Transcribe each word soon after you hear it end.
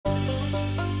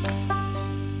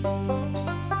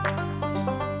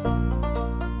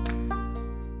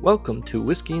Welcome to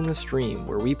Whiskey in the Stream,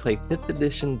 where we play 5th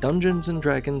edition Dungeons &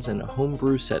 Dragons in a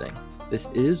homebrew setting. This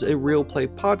is a real play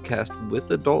podcast with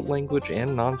adult language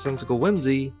and nonsensical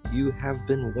whimsy. You have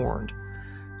been warned.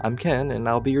 I'm Ken, and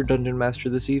I'll be your Dungeon Master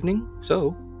this evening,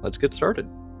 so let's get started.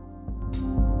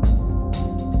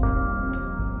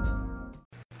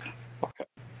 Okay.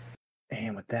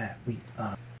 And with that, we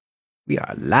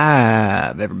are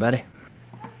live, everybody.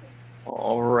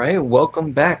 Alright,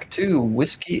 welcome back to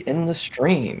Whiskey in the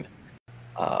Stream.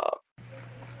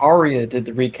 Aria did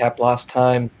the recap last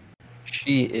time.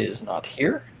 She is not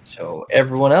here, so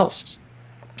everyone else,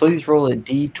 please roll a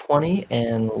d20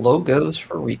 and logos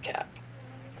for recap.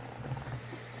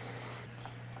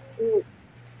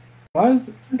 Why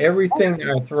is everything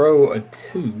I throw a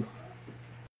 2?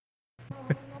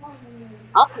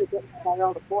 I'll take it because I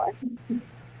rolled a 4.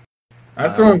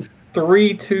 I've thrown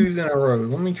 3 2s in a row.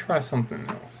 Let me try something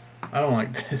else. I don't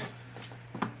like this.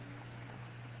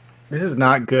 This is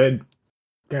not good,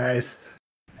 guys.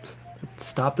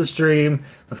 Stop the stream.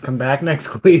 Let's come back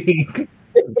next week.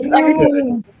 Or if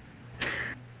you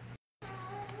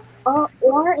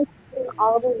take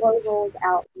all the logos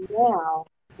out now,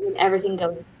 and everything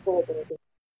goes forward.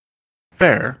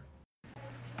 Fair.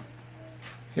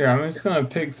 Here, I'm just going to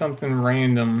pick something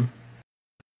random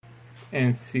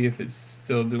and see if it's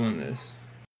still doing this.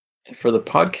 For the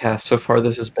podcast, so far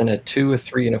this has been a 2, a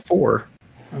 3, and a 4.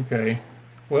 Okay.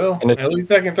 Well, And at least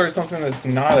I can throw something that's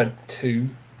not a 2.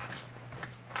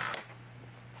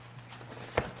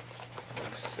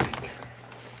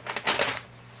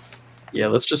 Yeah,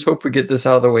 let's just hope we get this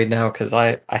out of the way now, because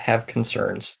I have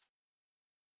concerns.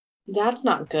 That's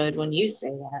not good when you say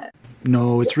that.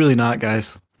 No, it's really not,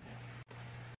 guys.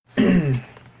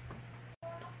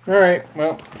 Alright,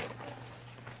 well.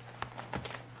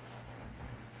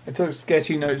 I took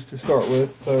sketchy notes to start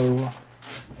with, so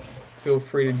feel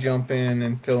free to jump in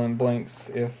and fill in blanks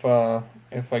if I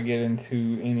get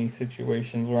into any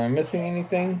situations where I'm missing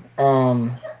anything.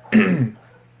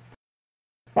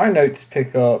 My notes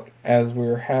pick up as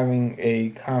we're having a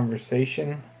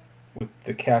conversation with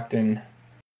the captain,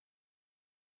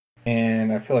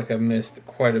 and I feel like I've missed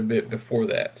quite a bit before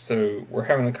that. So we're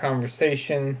having a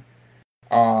conversation.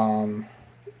 There's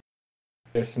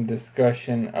some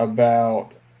discussion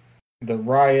about the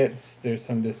riots. There's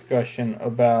some discussion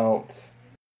about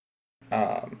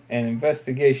an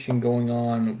investigation going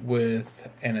on with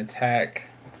an attack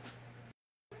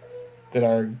that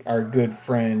our good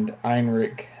friend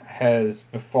Heinrich has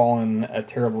befallen a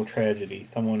terrible tragedy.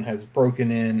 Someone has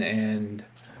broken in and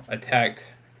attacked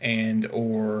and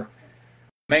or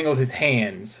mangled his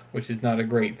hands, which is not a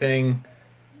great thing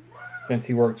since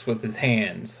he works with his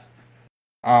hands.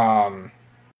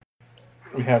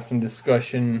 We have some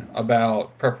discussion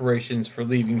about preparations for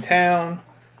leaving town.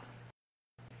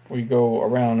 We go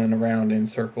around and around in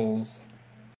circles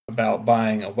about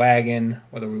buying a wagon,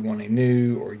 whether we want a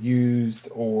new or used,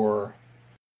 or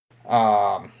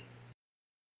types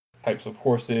of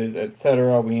horses,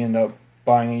 etc. We end up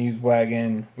buying a used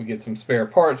wagon. We get some spare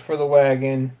parts for the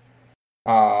wagon.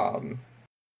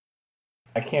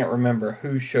 I can't remember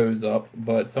who shows up,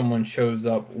 but someone shows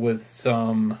up with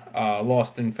some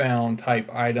lost and found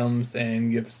type items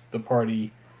and gives the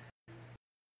party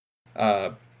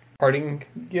parting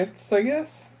gifts, I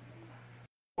guess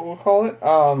what we'll call it.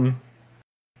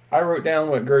 I wrote down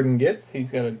what Gurdon gets. He's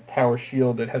got a tower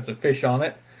shield that has a fish on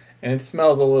it, and it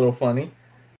smells a little funny.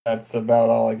 That's about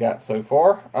all I got so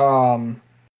far.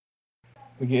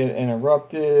 We get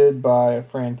interrupted by a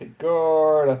frantic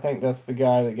guard. I think that's the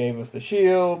guy that gave us the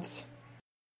shields.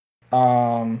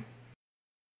 Panda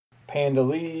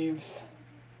leaves.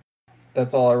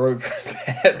 That's all I wrote for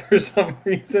that for some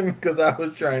reason, because I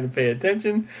was trying to pay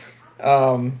attention.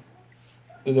 The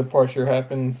departure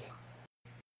happens.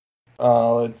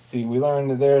 Let's see. We learned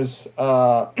that there's...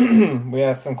 we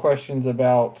asked some questions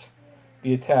about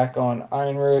the attack on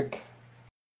Heinrich.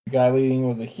 The guy leading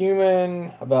was a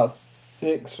human, about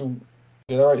 6'7",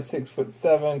 6 foot.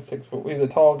 He's a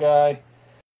tall guy,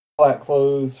 black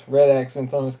clothes, red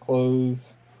accents on his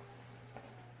clothes.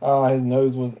 His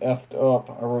nose was effed up.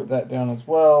 I wrote that down as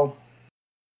well.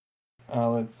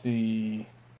 Let's see.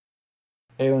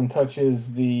 Galen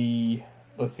touches the.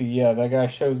 Let's see. Yeah, that guy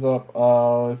shows up.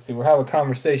 Let's see. We'll have a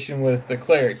conversation with the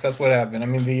clerics. That's what happened. I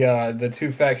mean, the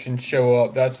two factions show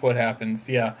up. That's what happens.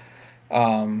 Yeah.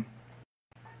 I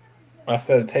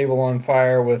set a table on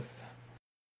fire with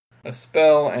a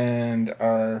spell, and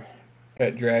our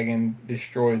pet dragon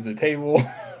destroys the table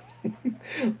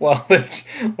while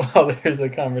there's a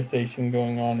conversation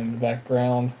going on in the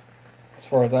background, as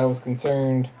far as I was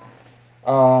concerned.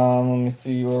 Let me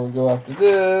see where we go after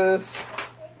this.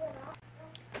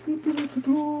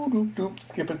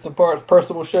 Skipping some parts.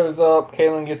 Percival shows up.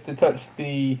 Kalen gets to touch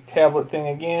the tablet thing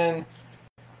again.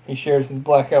 He shares his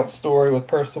blackout story with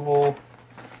Percival.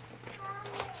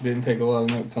 Didn't take a lot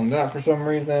of notes on that for some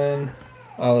reason.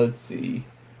 Let's see.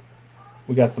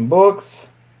 We got some books.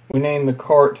 We named the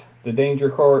cart the Danger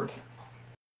Cart.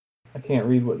 I can't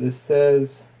read what this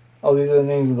says. Oh, these are the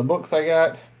names of the books I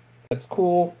got. That's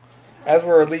cool. As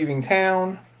we're leaving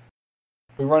town,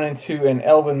 we run into an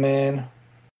elven man,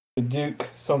 the Duke,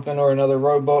 something or another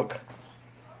roadbook.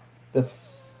 The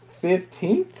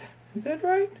 15th? Is that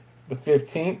right? The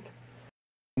 15th.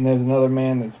 And there's another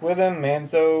man that's with him,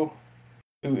 Manzo,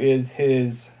 who is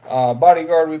his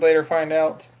bodyguard, we later find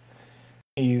out.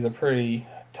 He's a pretty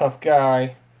tough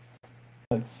guy.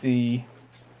 Let's see.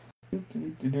 He's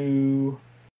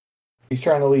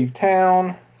trying to leave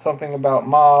town. Something about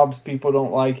mobs. People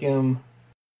don't like him.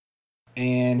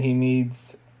 And he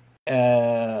needs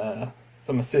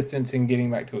some assistance in getting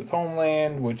back to his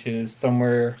homeland, which is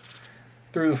somewhere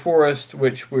through the forest,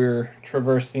 which we're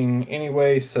traversing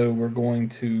anyway. So we're going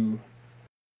to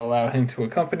allow him to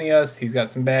accompany us. He's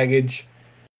got some baggage.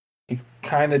 He's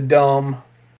kind of dumb.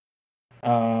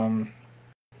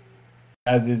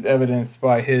 As is evidenced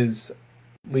by his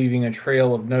leaving a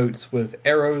trail of notes with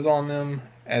arrows on them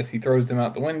as he throws them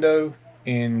out the window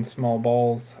in small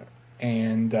balls.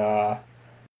 And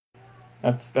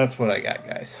that's what I got,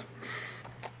 guys.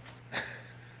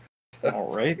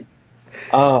 All right.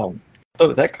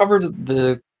 So that covered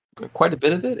quite a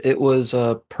bit of it. It was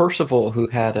Percival who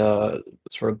had a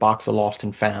sort of box of lost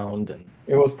and found, and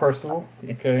It was Percival.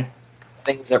 Okay.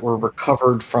 things that were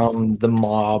recovered from the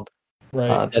mob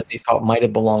Right. that they thought might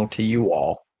have belonged to you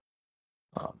all.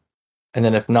 And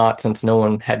then if not, since no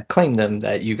one had claimed them,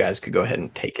 that you guys could go ahead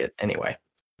and take it anyway.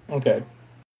 Okay.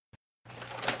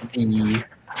 The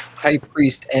High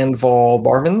Priest Anval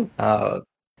Barvin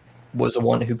was the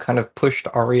one who kind of pushed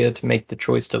Arya to make the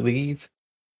choice to leave.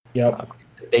 Yep.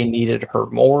 They needed her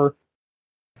more.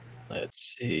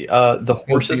 Let's see. The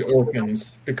horses.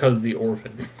 Because the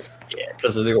orphans. Yeah,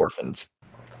 because of the orphans.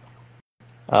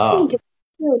 I think it's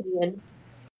children.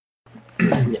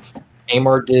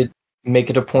 Amar did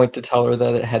make it a point to tell her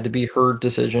that it had to be her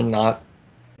decision, not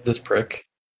this prick.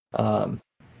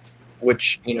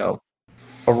 Which,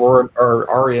 Aurora or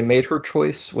Arya made her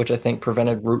choice, which I think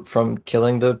prevented Root from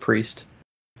killing the priest.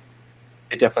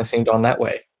 It definitely seemed on that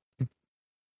way. I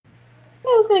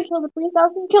was gonna kill the priest. I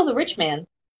was gonna kill the rich man.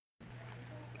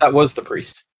 That was the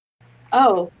priest.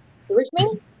 Oh, the rich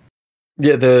man?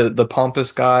 Yeah, the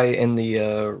pompous guy in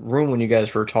the room when you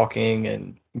guys were talking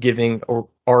and giving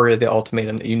Arya the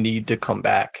ultimatum that you need to come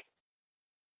back.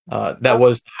 That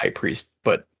was the high priest,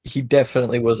 but he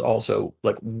definitely was also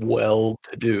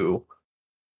well-to-do.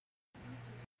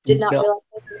 Did not realize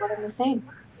they were one and the same.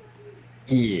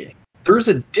 Yeah, there's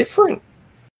a different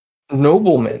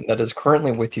nobleman that is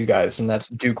currently with you guys, and that's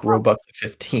Duke Roebuck the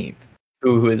 15th,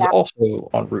 who is also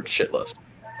on Root's shit list.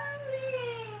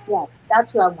 Yeah,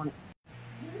 that's who I wanted.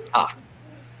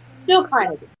 Still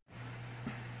kind of.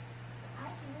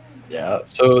 Yeah,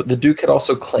 so the Duke had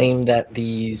also claimed that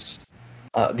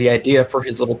the idea for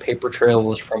his little paper trail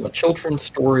was from a children's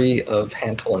story of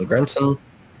Hantel and Grenson.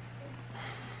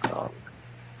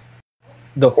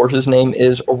 The horse's name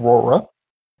is Aurora,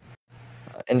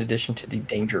 in addition to the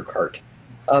Danger Cart.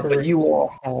 But you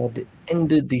all had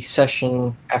ended the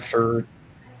session after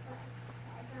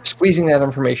squeezing that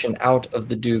information out of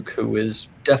the Duke, who is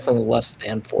definitely less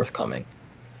than forthcoming.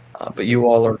 But you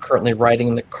all are currently riding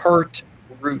in the cart.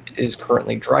 Root is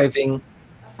currently driving.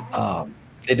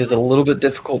 It is a little bit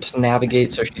difficult to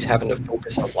navigate, so she's having to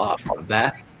focus a lot on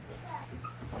that.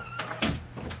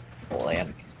 Let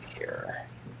me see here.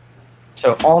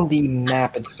 So on the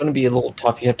map, it's going to be a little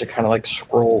tough. You have to kind of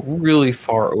scroll really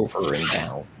far over and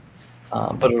down.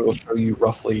 But it will show you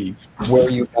roughly where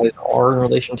you guys are in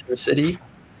relation to the city,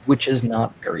 which is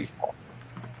not very far.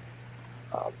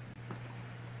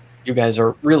 You guys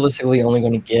are realistically only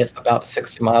going to get about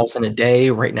 60 miles in a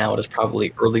day. Right now it is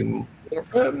probably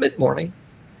mid-morning.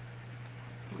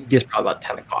 It gets probably about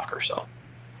 10 o'clock or so.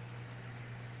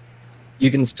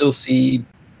 You can still see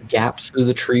gaps through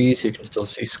the trees. You can still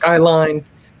see skyline.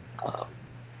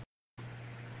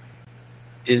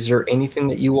 Is there anything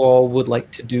that you all would like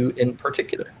to do in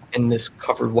particular in this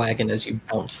covered wagon as you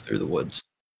bounce through the woods?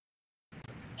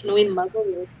 Can we muzzle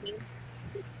the rich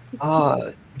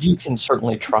man? You can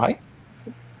certainly try.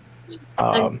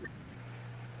 I'm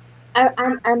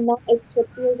not as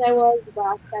tipsy as I was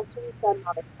last session, so I'm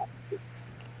not as tipsy.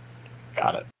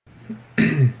 Got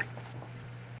it.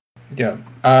 Yeah.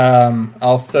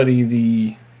 I'll study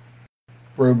the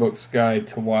Roebuck's Guide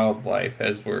to Wildlife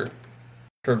as we're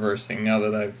traversing now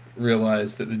that I've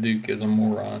realized that the Duke is a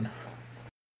moron.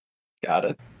 Got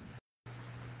it.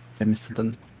 I missed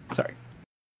something. Sorry.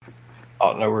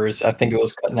 Oh, no worries. I think it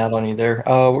was cutting out on you there.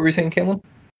 What were you saying, Caitlin?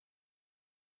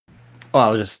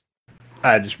 Well,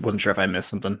 I just wasn't sure if I missed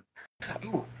something.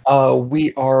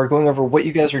 We are going over what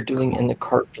you guys are doing in the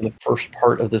cart for the first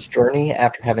part of this journey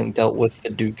after having dealt with the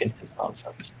Duke and his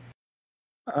nonsense.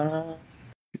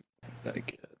 Very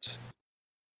good.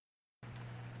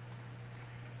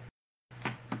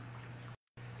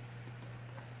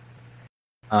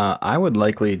 I would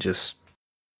likely just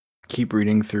keep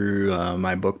reading through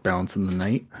my book Balance in the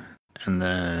Night, and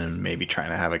then maybe trying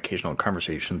to have occasional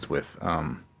conversations with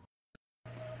I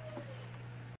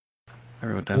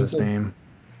wrote down his name.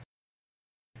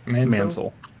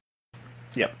 Mansell.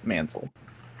 Yep, Mansell.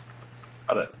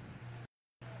 Got it.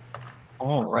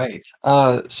 All right.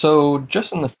 So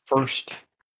just in the first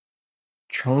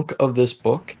chunk of this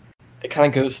book, it kind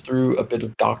of goes through a bit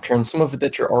of doctrine, some of it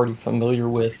that you're already familiar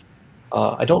with.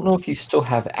 I don't know if you still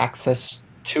have access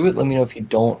to it. Let me know if you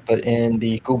don't. But in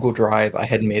the Google Drive, I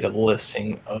had made a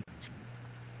listing of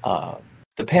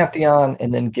the Pantheon,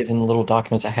 and then given little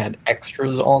documents, I had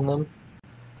extras on them.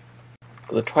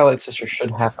 The Twilight Sister should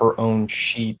have her own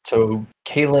sheet. So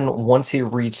Kalen, once he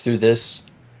reads through this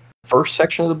first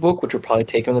section of the book, which will probably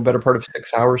take him the better part of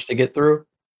 6 hours to get through,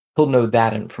 he'll know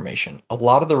that information. A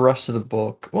lot of the rest of the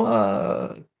book,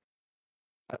 I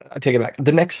take it back.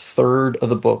 The next third of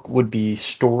the book would be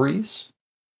stories.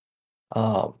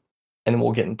 And then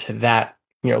we'll get into that,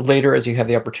 later as you have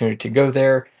the opportunity to go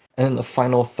there. And then the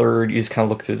final third, you just kind of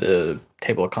look through the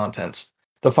table of contents.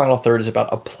 The final third is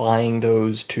about applying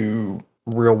those to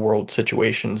real world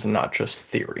situations and not just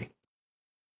theory.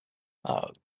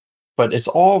 But it's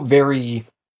all very...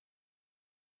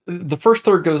 The first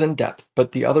third goes in depth,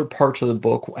 but the other parts of the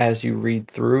book, as you read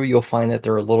through, you'll find that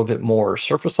they're a little bit more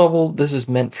surface level. This is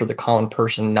meant for the common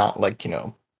person, not like,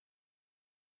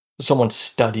 someone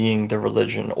studying the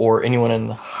religion or anyone in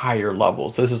the higher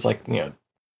levels. This is like,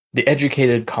 the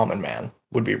educated common man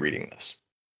would be reading this.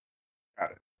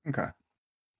 Got it. Okay.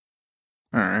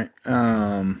 All right.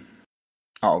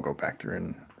 I'll go back through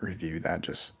and review that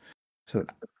just so that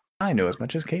I know as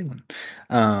much as Caitlin.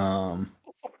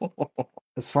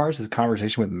 As far as his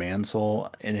conversation with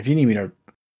Mansell, and if you need me to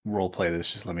role play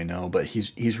this, just let me know. But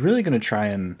he's really going to try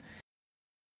and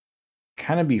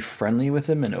kind of be friendly with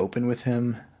him and open with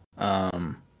him.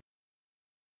 Kind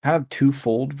of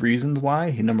twofold reasons why.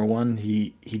 Number one,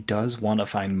 he does want to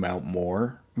find out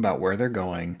more about where they're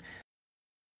going,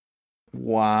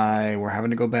 why we're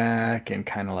having to go back, and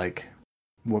kind of like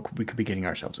what we could be getting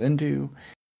ourselves into,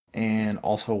 and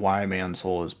also why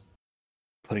Mansell is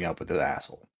putting up with the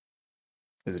asshole.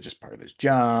 Is it just part of his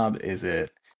job? Is it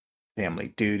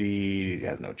family duty? He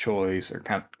has no choice, or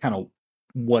kind of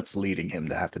what's leading him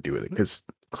to have to do with it? Because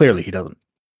clearly he doesn't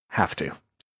have to.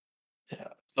 Yeah.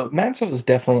 So Mansell is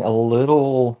definitely a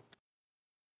little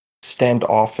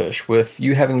standoffish with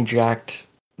you having jacked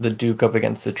the Duke up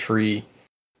against the tree.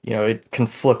 It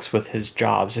conflicts with his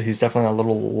job, so he's definitely a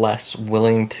little less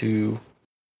willing to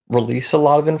release a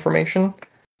lot of information.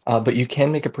 But you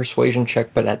can make a persuasion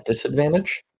check, but at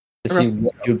disadvantage, to see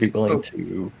what you'd be willing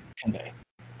to convey.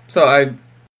 So I'm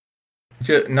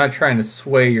not trying to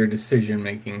sway your decision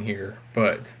making here,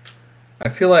 but I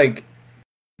feel like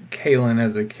Kalen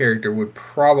as a character would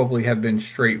probably have been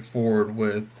straightforward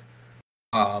with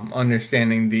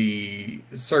understanding the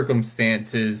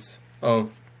circumstances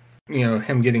of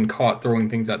him getting caught throwing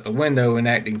things out the window and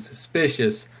acting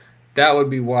suspicious. That would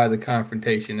be why the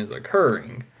confrontation is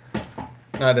occurring.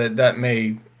 Now that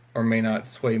may or may not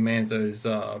sway Manzo's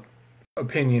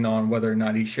opinion on whether or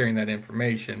not he's sharing that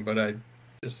information, but I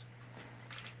just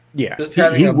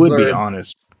he would be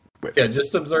honest with. Yeah,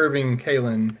 just observing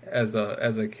Kalen as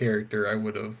a character, I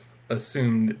would have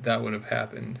assumed that would have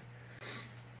happened.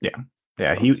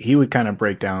 Yeah, he would kind of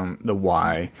break down the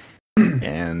why,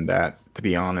 and that, to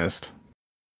be honest,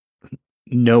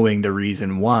 knowing the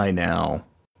reason why now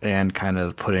and kind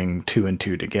of putting two and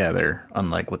two together,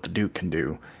 unlike what the Duke can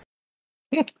do,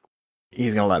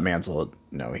 he's gonna let Mansell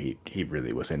know he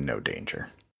really was in no danger.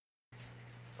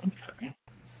 Okay.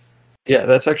 Yeah,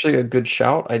 that's actually a good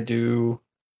shout. I do.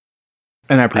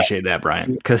 And I appreciate that,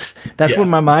 Brian, because that's where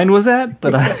my mind was at,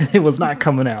 but it was not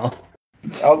coming out.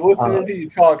 I was listening to you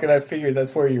talk, and I figured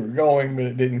that's where you were going, but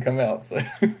it didn't come out. So.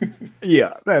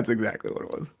 Yeah, that's exactly what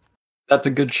it was. That's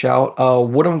a good shout.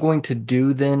 What I'm going to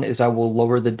do then is I will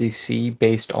lower the DC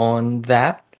based on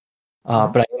that.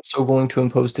 But I'm still going to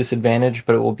impose disadvantage,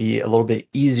 but it will be a little bit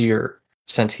easier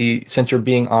since you're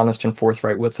being honest and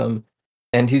forthright with him.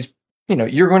 And he's,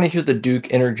 you're going to hear the Duke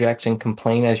interject and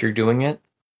complain as you're doing it.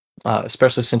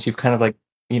 especially since you've kind of like,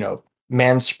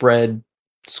 man spread,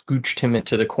 scooched him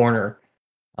into the corner.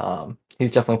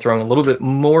 He's definitely throwing a little bit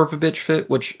more of a bitch fit,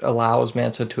 which allows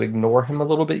Manso to ignore him a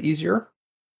little bit easier.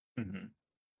 Mm-hmm.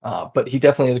 But he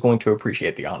definitely is going to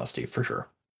appreciate the honesty for sure.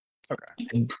 Okay.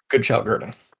 And good shout,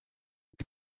 Gurdon.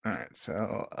 All right,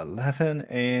 so 11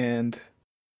 and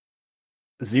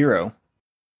 0.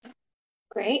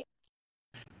 Great.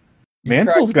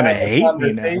 Mansel's gonna hate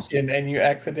me now. And you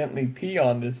accidentally pee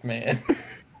on this man.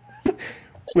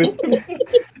 With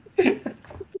You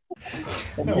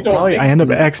probably, I end up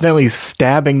accidentally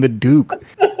stabbing the Duke.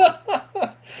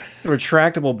 The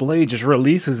retractable blade just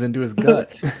releases into his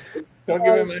gut. Don't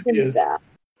give him ideas.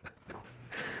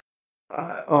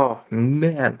 Oh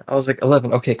man, I was like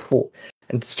 11. Okay, cool.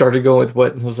 And started going with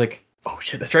what? And I was like, oh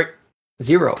shit, that's right,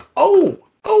 0. Oh,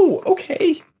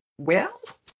 okay. Well,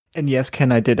 And yes,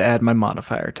 Ken, I did add my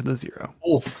modifier to the 0.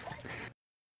 oof.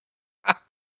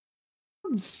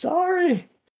 I'm sorry.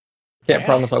 Can't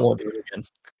promise I won't do it again.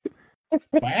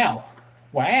 Wow.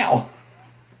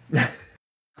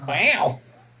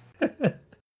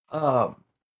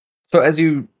 So as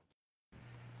you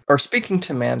are speaking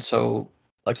to Manso,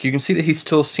 like you can see that he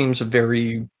still seems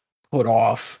very put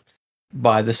off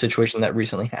by the situation that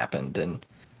recently happened, and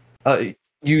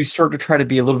you start to try to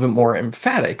be a little bit more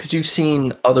emphatic because you've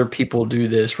seen other people do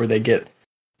this where they get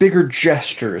bigger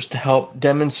gestures to help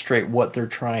demonstrate what they're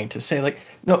trying to say. Like,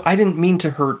 no, I didn't mean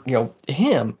to hurt,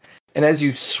 him. And as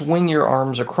you swing your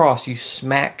arms across, you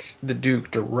smack the Duke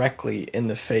directly in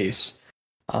the face.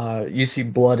 You see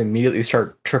blood immediately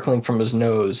start trickling from his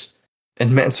nose.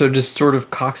 And Manso just sort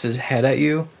of cocks his head at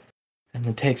you and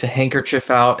then takes a handkerchief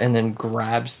out and then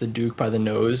grabs the Duke by the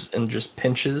nose and just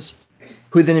pinches,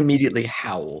 who then immediately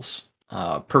howls,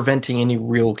 preventing any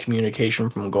real communication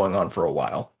from going on for a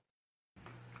while.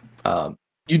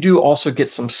 You do also get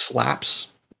some slaps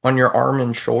on your arm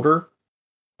and shoulder,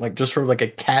 like just sort of like a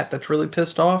cat that's really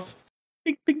pissed off.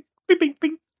 Bing, bing, bing, bing,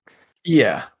 bing.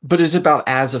 Yeah, but it's about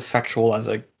as effectual as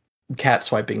a cat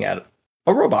swiping at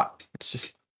a robot. It's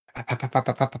just...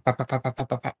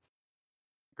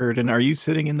 Gurdon, are you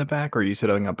sitting in the back or are you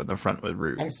sitting up in the front with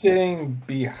Root? I'm sitting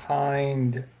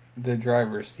behind the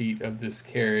driver's seat of this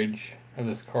carriage, of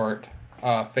this cart,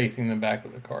 facing the back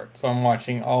of the cart. So I'm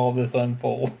watching all of this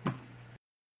unfold.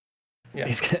 Yeah.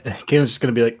 Caitlin's just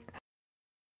going to be like,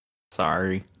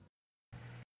 sorry.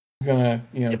 He's gonna,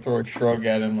 throw a shrug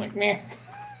at him like, meh.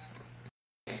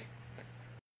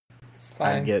 It's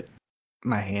fine. I get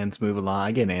my hands move along.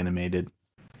 I get animated.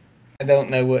 I don't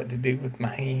know what to do with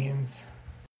my hands.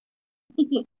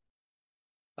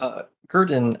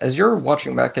 Gurdon, as you're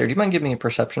watching back there, do you mind giving me a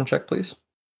perception check, please?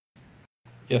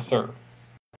 Yes, sir.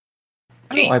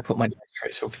 I don't know why I put my dice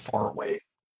tray so far away.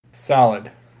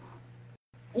 Solid.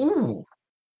 Ooh.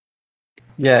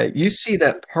 Yeah, you see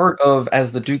that part of,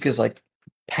 as the Duke is like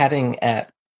patting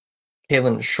at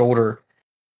Kalen's shoulder,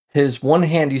 his one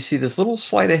hand, you see this little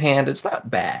sleight of hand. It's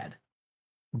not bad,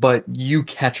 but you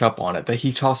catch up on it that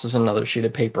he tosses another sheet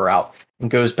of paper out and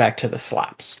goes back to the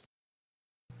slaps.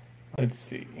 Let's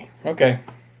see. Okay.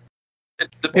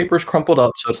 The paper's crumpled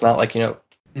up, so it's not like,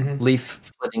 Mhm. leaf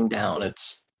flitting down.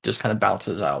 It's just kind of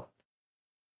bounces out.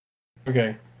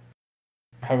 Okay.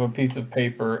 I have a piece of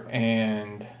paper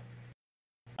and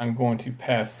I'm going to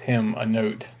pass him a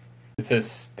note that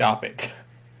says stop it.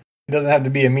 It doesn't have to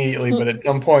be immediately, but at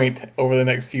some point over the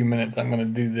next few minutes, I'm going to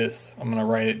do this. I'm going to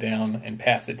write it down and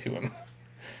pass it to him.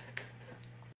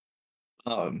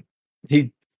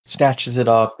 He snatches it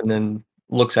up and then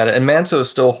looks at it. And Manso is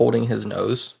still holding his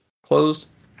nose closed.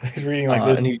 So he's reading like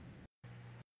this. And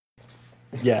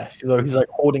he's like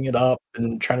holding it up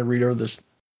and trying to read over this,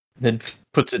 then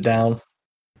puts it down.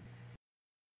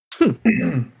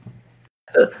 You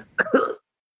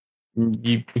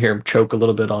hear him choke a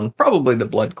little bit on probably the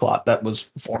blood clot that was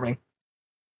forming.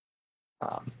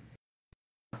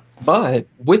 But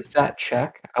with that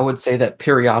check, I would say that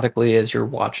periodically as you're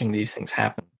watching these things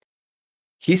happen,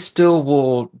 he still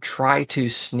will try to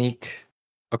sneak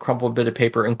a crumpled bit of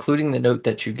paper, including the note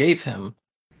that you gave him,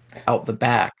 out the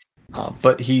back.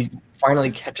 But he finally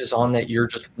catches on that you're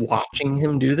just watching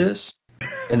him do this,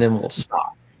 and then we'll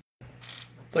stop.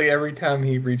 It's like every time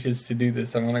he reaches to do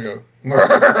this, I'm going to go.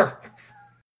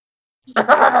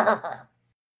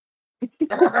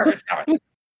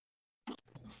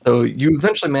 So you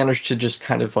eventually manage to just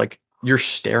kind of like, you're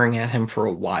staring at him for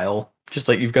a while. Just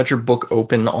like you've got your book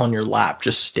open on your lap,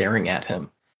 just staring at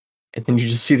him. And then you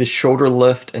just see the shoulder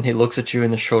lift and he looks at you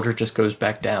and the shoulder just goes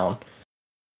back down.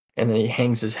 And then he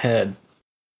hangs his head.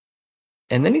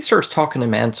 And then he starts talking to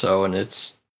Manso, and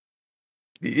it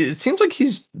seems like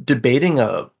he's debating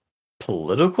a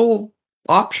political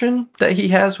option that he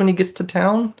has when he gets to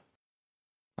town.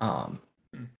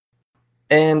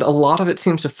 And a lot of it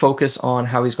seems to focus on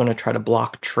how he's going to try to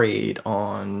block trade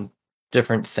on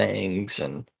different things.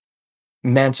 And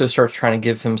Manso starts trying to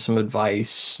give him some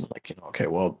advice, like, okay,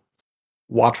 well,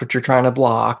 watch what you're trying to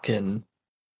block and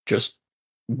just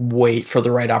wait for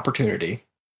the right opportunity.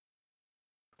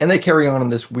 And they carry on in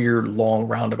this weird, long,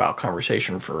 roundabout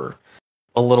conversation for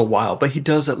a little while, but he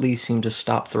does at least seem to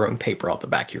stop throwing paper out the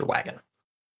back of your wagon.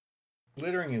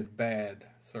 Littering is bad,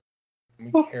 sir.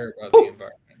 We Oh, care about the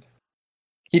environment.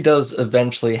 He does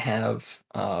eventually have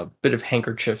a bit of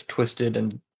handkerchief twisted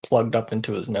and plugged up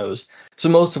into his nose, so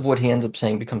most of what he ends up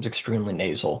saying becomes extremely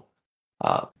nasal.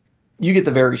 You get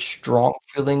the very strong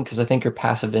feeling, because I think your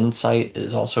passive insight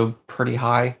is also pretty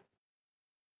high.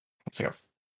 It's like a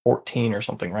 14 or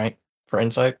something, right? For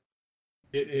insight?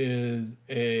 It is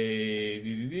a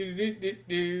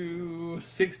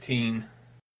 16.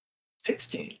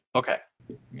 16. Okay.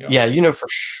 Yep. Yeah, you know for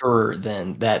sure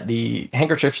then that the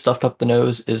handkerchief stuffed up the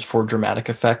nose is for dramatic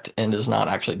effect and is not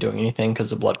actually doing anything because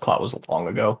the blood clot was long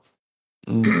ago.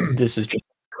 This is just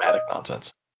dramatic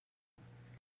nonsense.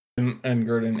 And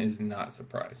Gurdon is not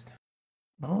surprised.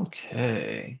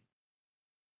 Okay.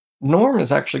 Norm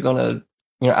is actually going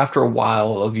to, after a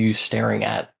while of you staring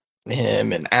at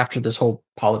him and after this whole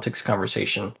politics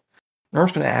conversation,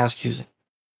 Norm's going to ask you,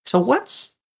 so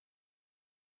what's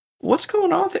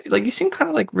going on? Like, you seem kind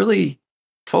of like really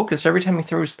focused every time he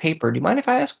throws paper. Do you mind if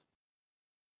I ask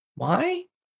why?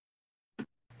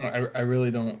 I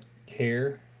really don't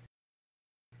care,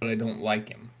 but I don't like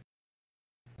him.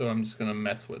 So I'm just going to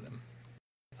mess with him.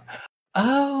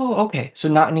 Oh, okay. So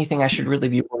not anything I should really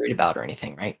be worried about or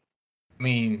anything, right? I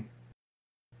mean,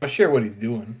 I share what he's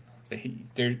doing. So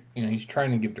he's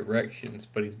trying to give directions,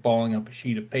 but he's balling up a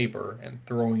sheet of paper and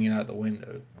throwing it out the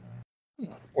window.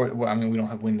 Or, well, I mean, we don't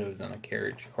have windows on a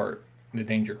carriage cart, the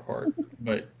danger cart,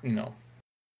 but I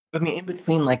mean, in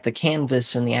between like the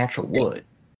canvas and the actual wood.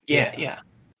 Yeah.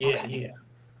 Yeah.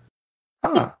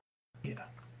 Huh. Yeah.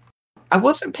 I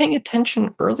wasn't paying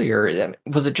attention earlier.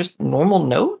 Was it just normal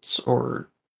notes or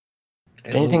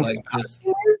anything? Like just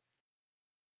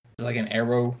like an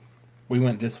arrow. We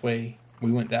went this way.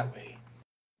 We went that way.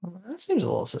 Well, that seems a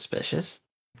little suspicious.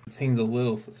 It seems a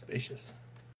little suspicious.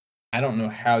 I don't know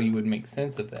how you would make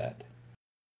sense of that.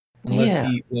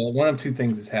 Unless one of two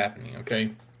things is happening,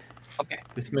 okay? Okay.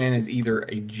 This man is either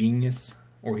a genius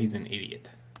or he's an idiot.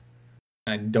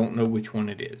 I don't know which one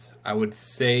it is. I would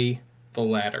say the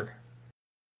latter.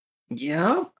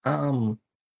 Yeah, have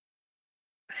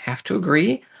to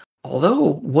agree.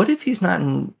 Although, what if he's not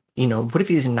what if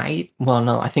he's a knight? Well,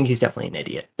 no, I think he's definitely an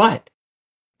idiot. But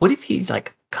what if he's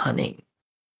like cunning?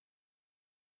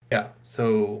 Yeah,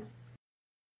 so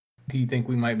do you think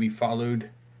we might be followed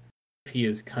if he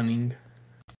is cunning?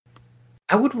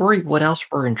 I would worry what else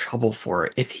we're in trouble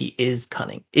for if he is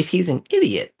cunning. If he's an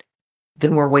idiot,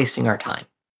 then we're wasting our time.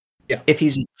 Yeah. If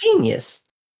he's a genius,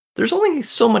 there's only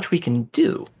so much we can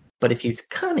do. But if he's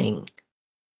cunning,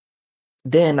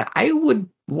 then I would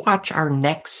watch our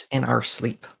necks and our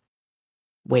sleep.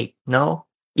 Wait, no?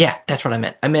 Yeah, that's what I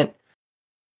meant. I meant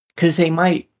because they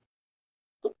might.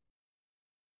 Do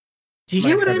you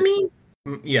get what I mean?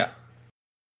 Yeah.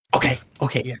 Okay.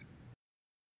 Yeah.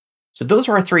 So those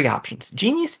are our three options: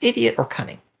 genius, idiot, or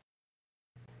cunning.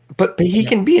 But he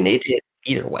can be an idiot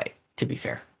either way, to be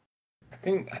fair. I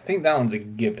think that one's a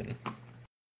given.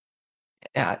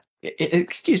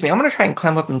 Excuse me, I'm gonna try and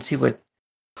climb up and see what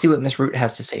Miss Root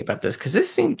has to say about this, because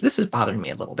this is bothering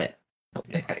me a little bit.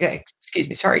 Excuse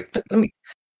me, sorry, but let me.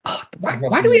 Oh,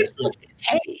 why do we have?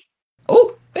 Hey,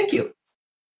 oh, thank you.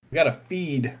 We gotta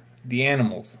feed the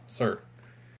animals, sir.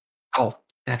 Oh,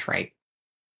 that's right.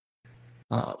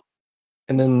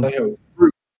 And then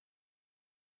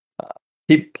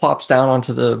he plops down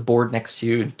onto the board next to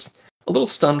you, a little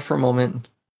stunned for a moment.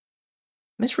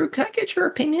 Miss Root, can I get your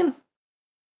opinion?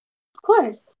 Of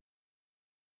course.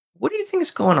 What do you think is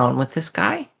going on with this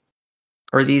guy?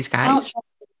 Or these guys?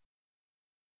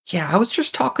 Yeah, I was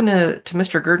just talking to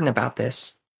Mr. Gurdon about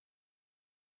this.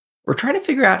 We're trying to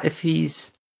figure out if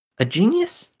he's a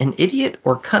genius, an idiot,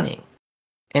 or cunning.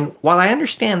 And while I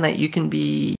understand that you can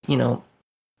be,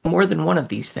 more than one of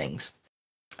these things,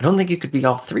 I don't think you could be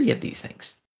all three of these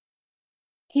things.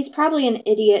 He's probably an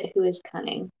idiot who is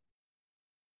cunning.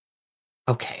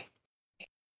 Okay.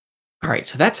 All right,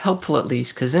 so that's helpful at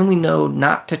least, because then we know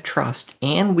not to trust,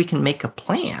 and we can make a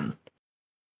plan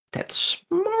that's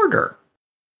smarter.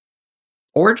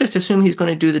 Or just assume he's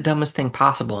going to do the dumbest thing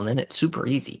possible, and then it's super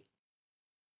easy.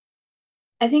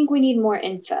 I think we need more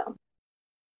info.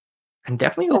 I'm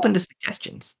definitely open to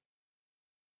suggestions.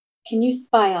 Can you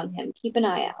spy on him? Keep an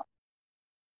eye out.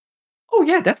 Oh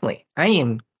yeah, definitely. I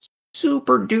am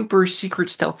super duper secret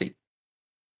stealthy.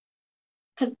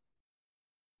 Because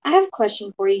I have a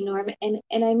question for you, Norm, and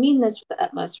I mean this with the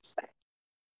utmost respect.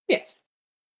 Yes.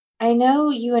 I know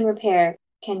you and Repair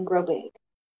can grow big,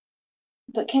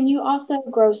 but can you also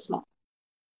grow small?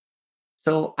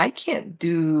 So I can't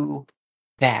do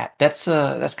that. That's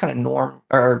kind of Norm,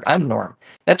 or I'm Norm.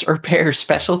 That's Repair's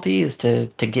specialty, is to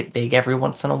get big every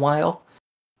once in a while.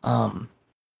 Um,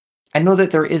 I know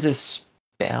that there is a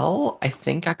spell I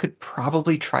think I could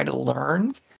probably try to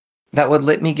learn that would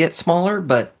let me get smaller,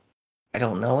 but I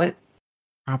don't know it.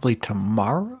 Probably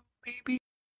tomorrow, maybe?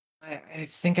 I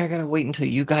think I gotta wait until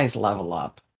you guys level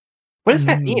up. What does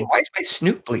that mean? Why is my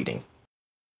snoot bleeding?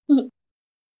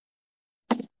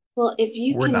 Well, if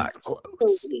you We're can not close.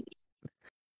 slowly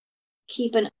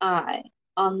keep an eye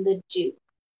on the Duke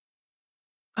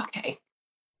Okay.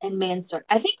 and Mansour.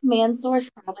 I think Mansour is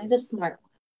probably the smart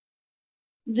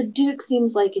one. The Duke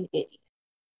seems like an idiot,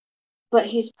 but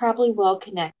he's probably well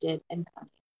connected and cunning,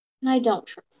 and I don't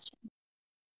trust him.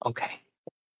 Okay.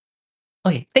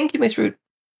 Okay. Thank you, Miss Root.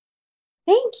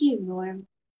 Thank you, Norm.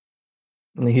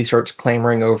 And he starts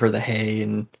clambering over the hay,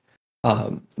 and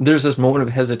there's this moment of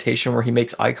hesitation where he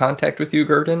makes eye contact with you,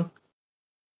 Gurdon.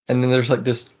 And then there's like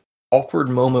this awkward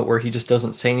moment where he just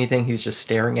doesn't say anything. He's just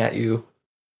staring at you.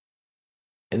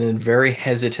 And then very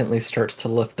hesitantly starts to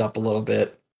lift up a little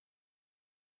bit.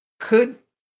 Could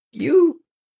you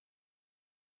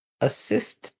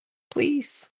assist,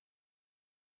 please?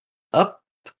 Up.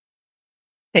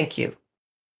 Thank you.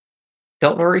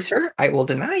 Don't worry, sir. I will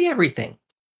deny everything.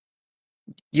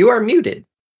 You are muted.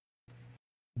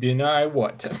 Deny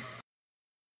what?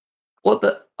 What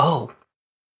the? Oh.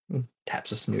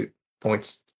 Taps a snoot.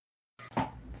 Points.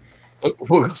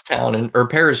 Goes down, and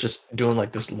Repair is just doing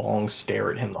like this long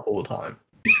stare at him the whole time.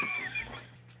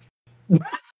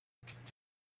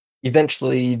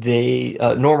 Eventually, they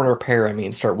Norman and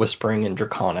Repair, start whispering in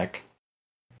Draconic.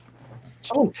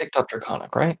 Someone picked up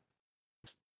Draconic, right?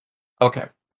 Okay.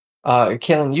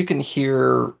 Kaylin, you can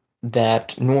hear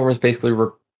that Norm is basically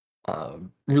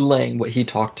relaying what he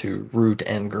talked to Root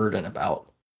and Gurdon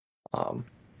about.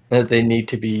 That they need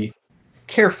to be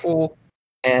careful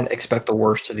and expect the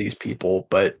worst of these people,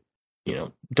 but,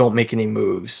 don't make any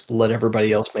moves. Let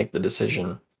everybody else make the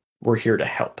decision. We're here to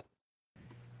help.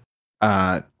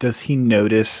 Does he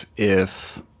notice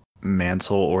if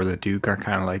Mansell or the Duke are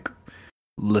kind of like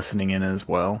listening in as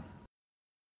well?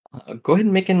 Go ahead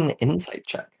and make an insight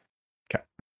check. Okay.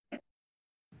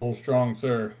 Full strong,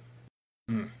 sir.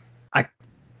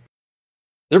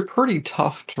 They're pretty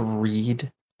tough to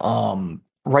read.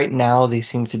 Right now, they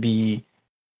seem to be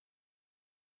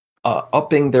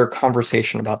upping their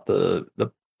conversation about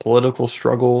the political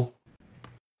struggle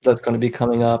that's going to be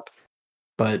coming up,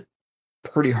 but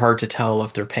pretty hard to tell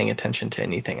if they're paying attention to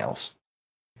anything else.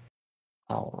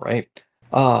 All right.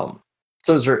 So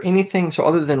is there anything, so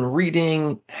other than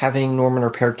reading, having Norman or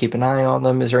Repair keep an eye on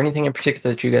them, is there anything in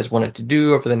particular that you guys wanted to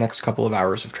do over the next couple of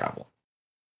hours of travel?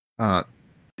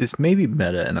 This may be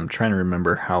meta, and I'm trying to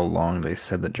remember how long they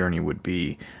said the journey would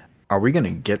be. Are we going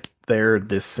to get there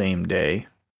this same day?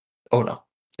 Oh, no.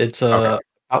 It's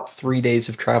about 3 days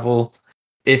of travel.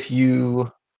 If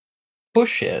you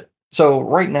push it, so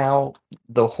right now,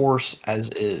 the horse as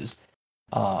is,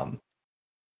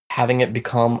 having it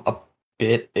become a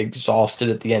bit exhausted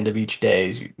at the end of each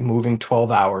day, moving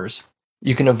 12 hours,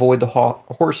 you can avoid the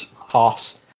horse.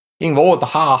 You can avoid the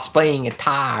horse being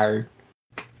tired.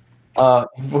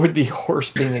 Avoid the horse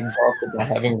being exhausted by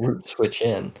having Root switch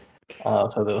in,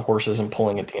 so that the horse isn't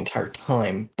pulling it the entire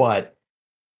time. But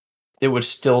it would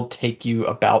still take you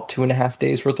about 2.5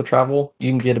 days worth of travel. You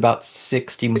can get about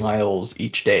 60 miles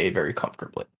each day very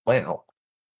comfortably. Well,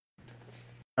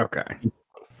 okay.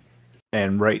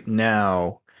 And right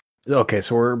now, okay,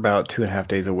 so we're about 2.5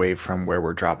 days away from where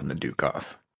we're dropping the Duke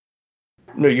off.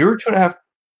 No, you're 2.5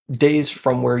 days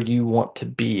from where you want to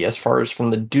be. As far as from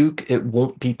the Duke, it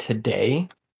won't be today.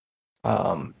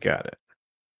 Got it.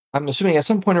 I'm assuming at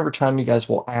some point over time, you guys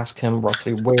will ask him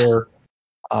roughly where,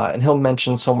 and he'll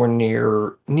mention somewhere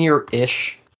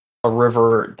near-ish a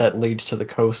river that leads to the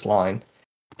coastline.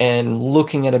 And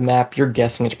looking at a map, you're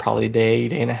guessing it's probably a day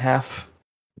and a half.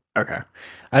 Okay.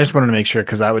 I just wanted to make sure,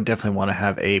 because I would definitely want to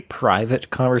have a private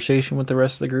conversation with the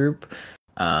rest of the group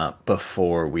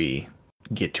before we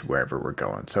get to wherever we're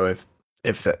going. So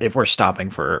if we're stopping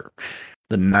for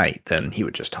the night, then he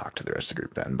would just talk to the rest of the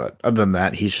group then. But other than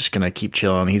that, he's just going to keep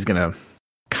chilling. He's going to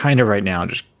kind of right now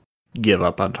just give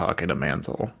up on talking to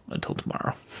Mansell until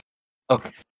tomorrow. Okay.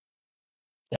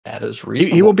 That is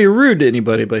reasonable. He won't be rude to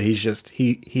anybody, but he's just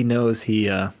he knows he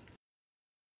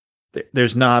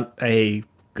there's not a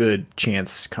good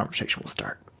chance conversation will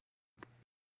start.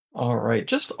 All right,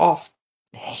 just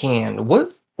offhand,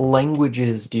 what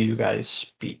languages do you guys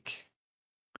speak?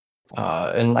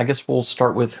 And I guess we'll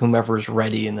start with whomever's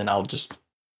ready, and then I'll just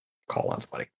call on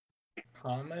somebody.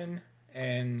 Common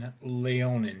and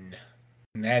Leonin.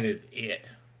 And that is it.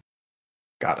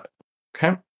 Got it.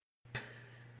 Okay.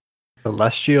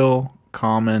 Celestial,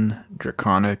 Common,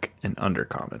 Draconic, and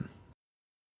Undercommon.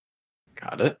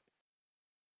 Got it.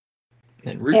 And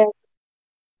then Root.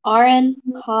 Aran,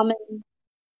 Common,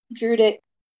 Druidic,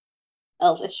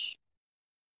 Elvish.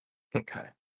 Okay.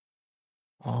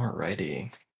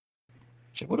 Alrighty.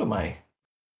 So what am I?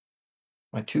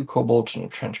 My 2 kobolds in a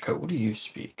trench coat. What do you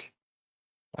speak?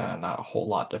 Not a whole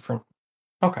lot different.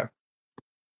 Okay.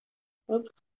 Oops.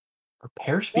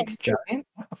 Repair speaks giant?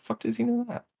 How the fuck does he know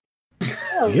that?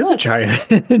 Oh, He is a look.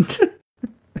 giant.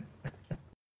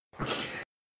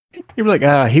 You're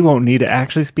like, he won't need to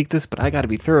actually speak this, but I got to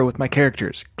be thorough with my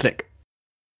characters. Click.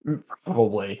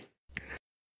 Probably.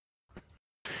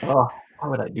 Oh, why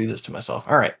would I do this to myself?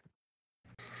 All right.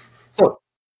 So,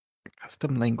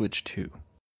 Custom language 2.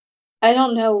 I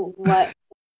don't know what it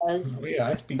was. Oh, yeah,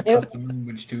 I speak It- custom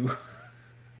language too.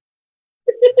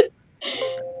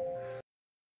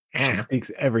 She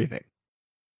speaks everything.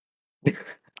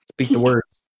 speak the words.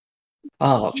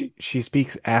 Oh, She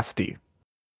speaks Asti.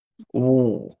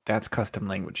 ooh, That's custom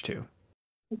language 2.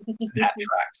 that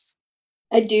tracks.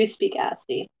 I do speak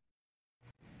Asti.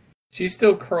 She's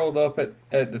still curled up at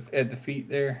the feet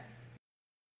there.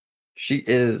 She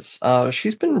is.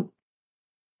 She's been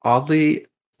oddly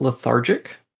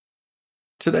lethargic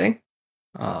today.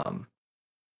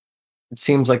 It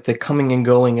seems like the coming and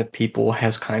going of people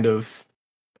has kind of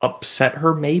upset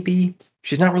her, maybe.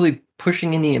 She's not really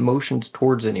pushing any emotions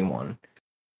towards anyone.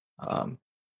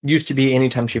 Used to be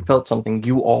anytime she felt something,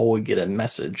 you all would get a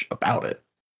message about it.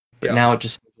 But Yeah. now it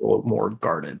just seems a little more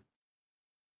guarded.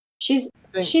 She's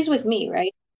with me,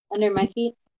 right? Under my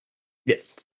feet.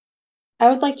 Yes. I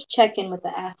would like to check in with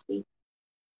the Asti.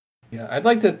 Yeah, I'd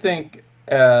like to think,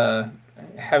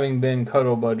 having been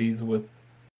cuddle buddies with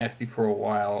Nasty for a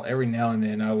while, every now and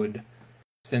then I would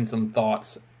send some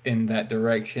thoughts in that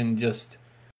direction. Just,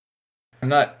 I'm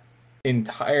not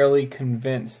entirely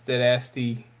convinced that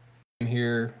Asti can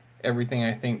hear everything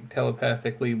I think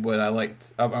telepathically, but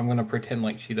I'm gonna pretend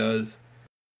like she does,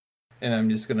 and I'm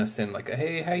just gonna send like a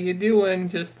 "Hey, how you doing?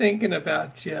 Just thinking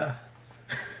about you."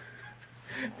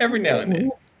 Every now and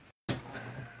then.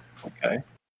 Okay.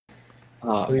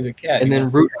 He's a cat. And he then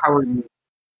wants Root, how are you?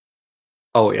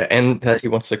 Oh yeah, and that he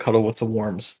wants to cuddle with the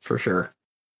worms for sure.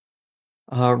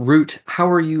 Root, how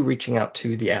are you reaching out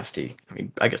to the Asti? I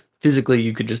mean, I guess physically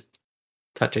you could just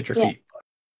touch at your Yeah. feet.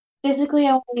 Physically,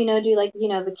 I want to, do like,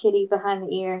 the kitty behind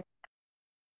the ear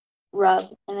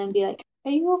rub and then be like,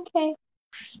 "Are you okay?"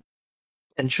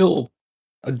 And she'll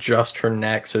adjust her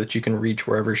neck so that you can reach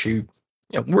wherever she,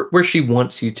 where she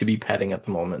wants you to be petting at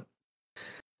the moment.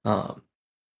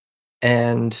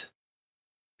 And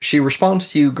she responds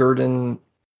to you, Gurdon.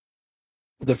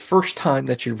 The first time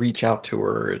that you reach out to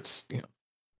her, it's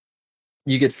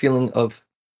you get feeling of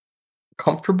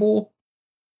comfortable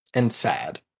and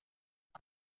sad.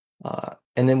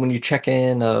 And then when you check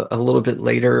in a little bit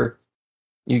later,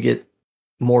 you get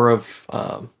more of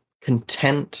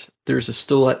content. There's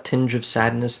still that tinge of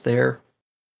sadness there,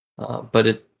 but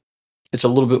it's a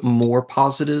little bit more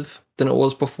positive than it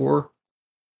was before.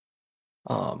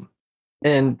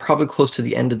 And probably close to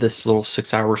the end of this little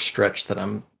 6-hour stretch that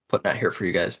I'm putting out here for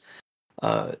you guys,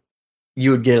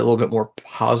 you would get a little bit more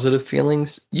positive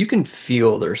feelings. You can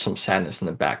feel there's some sadness in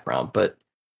the background, but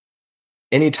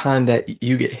anytime that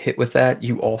you get hit with that,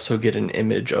 you also get an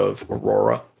image of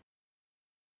Aurora.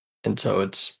 And so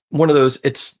it's one of those,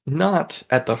 it's not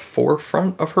at the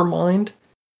forefront of her mind,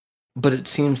 but it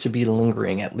seems to be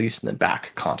lingering at least in the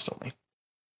back constantly.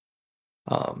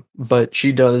 But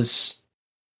she does,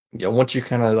 once you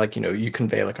kind of you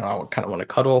convey I kind of want to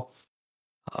cuddle,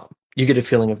 you get a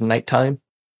feeling of nighttime.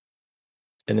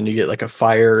 And then you get like a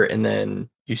fire, and then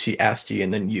you see Asti,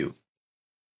 and then you.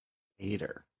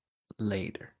 Later.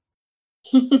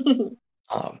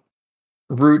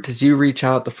 Root, as you reach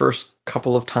out the first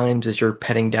couple of times as you're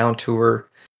petting down to her,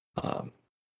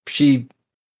 she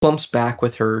bumps back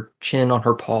with her chin on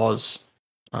her paws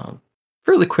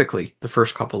fairly quickly the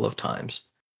first couple of times.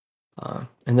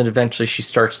 And then eventually she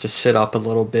starts to sit up a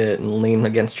little bit and lean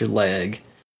against your leg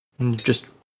and just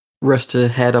rest her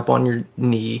head up on your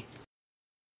knee.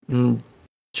 And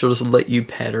she'll just let you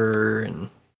pet her, and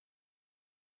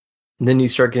then you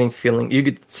start you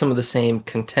get some of the same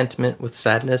contentment with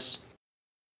sadness.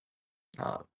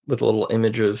 with a little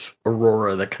image of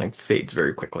Aurora that kind of fades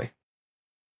very quickly.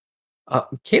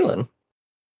 Kaylin,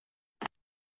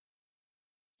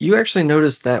 you actually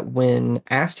notice that when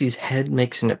Asti's head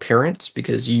makes an appearance,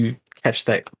 because you catch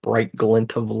that bright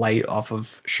glint of light off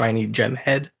of shiny gem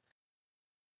head,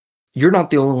 you're not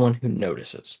the only one who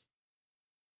notices.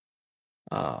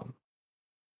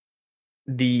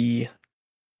 The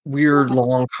weird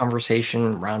long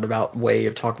conversation roundabout way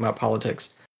of talking about politics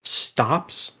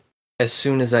stops as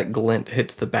soon as that glint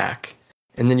hits the back,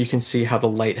 and then you can see how the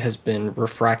light has been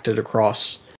refracted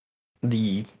across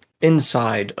the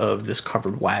inside of this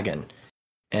covered wagon,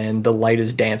 and the light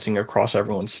is dancing across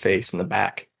everyone's face in the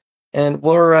back. And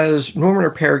whereas Norman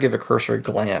or Pear give a cursory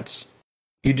glance,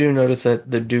 you do notice that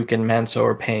the Duke and Manso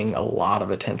are paying a lot of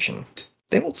attention.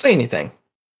 They don't say anything,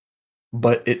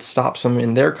 but it stops them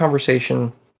in their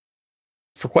conversation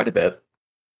for quite a bit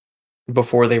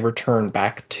before they return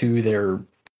back to their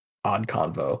odd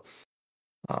convo.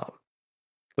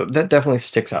 So that definitely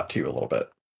sticks out to you a little bit.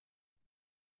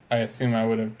 I assume I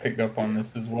would have picked up on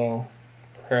this as well.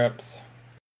 Perhaps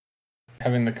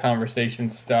having the conversation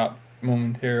stop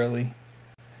momentarily.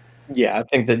 Yeah, I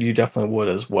think that you definitely would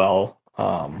as well.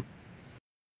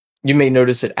 You may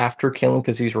notice it after Kaylin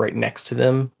because he's right next to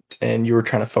them, and you were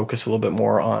trying to focus a little bit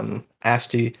more on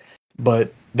Asti,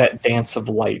 but that dance of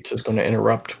light is going to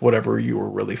interrupt whatever you were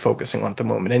really focusing on at the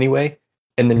moment anyway,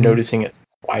 and then noticing it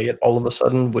quiet all of a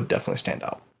sudden would definitely stand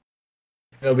out.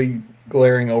 They'll be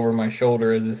glaring over my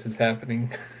shoulder as this is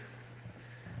happening.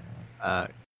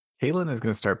 Kaylin is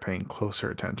going to start paying closer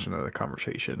attention to the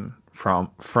conversation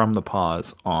from the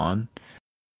pause on,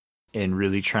 and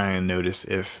really try and notice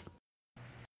if,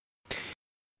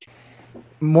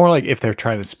 more like if they're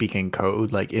trying to speak in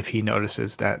code, like if he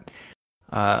notices that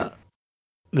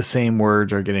the same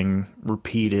words are getting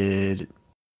repeated,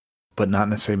 but not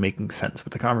necessarily making sense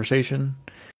with the conversation,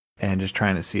 and just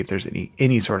trying to see if there's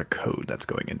any sort of code that's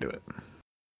going into it.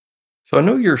 So I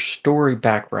know your story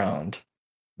background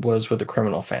was with a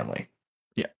criminal family.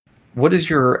 Yeah. What is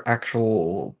your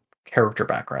actual character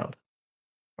background?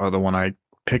 Oh, the one I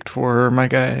picked for my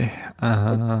guy?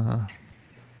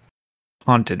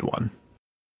 Haunted one.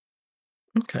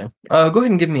 Okay. Go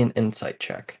ahead and give me an insight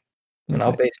check. And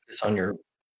I'll base this on your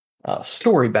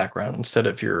story background instead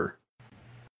of your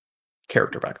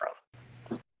character background.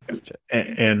 Gotcha.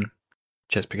 And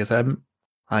just because I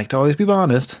like to always be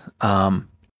honest,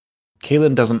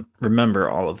 Kaylin doesn't remember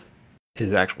all of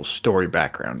his actual story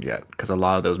background yet, because a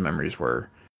lot of those memories were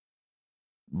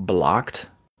blocked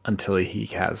until he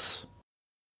has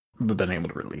been able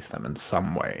to release them in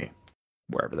some way,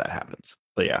 wherever that happens.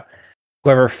 But yeah,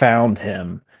 whoever found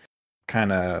him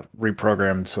kind of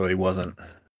reprogrammed so he wasn't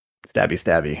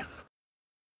stabby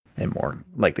and more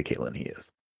like the Kaylin he is.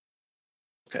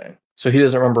 Okay. So he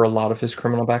doesn't remember a lot of his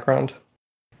criminal background?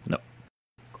 No.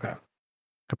 Okay.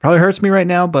 It probably hurts me right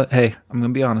now, but hey, I'm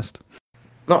going to be honest.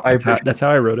 No, that's how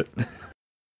I wrote it.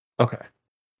 Okay.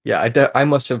 Yeah, I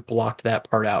must have blocked that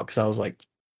part out because I was like,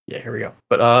 yeah, here we go.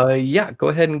 But yeah, go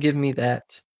ahead and give me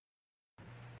that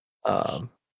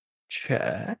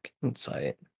check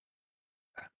insight.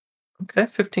 Okay,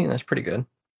 15, that's pretty good.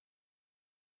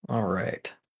 All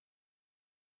right.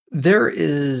 There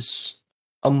is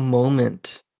a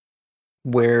moment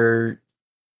where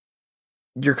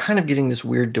you're kind of getting this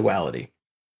weird duality.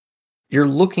 You're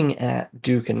looking at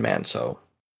Duke and Manso,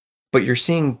 but you're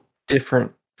seeing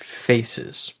different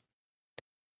faces.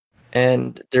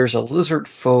 And there's a lizard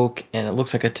folk and it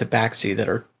looks like a tabaxi that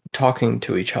are talking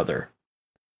to each other.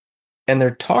 And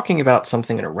they're talking about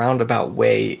something in a roundabout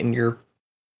way, and you're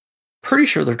pretty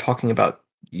sure they're talking about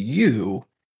you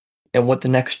and what the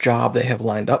next job they have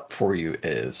lined up for you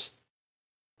is.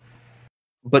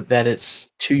 But that it's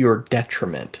to your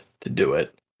detriment to do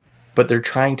it. But they're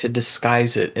trying to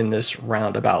disguise it in this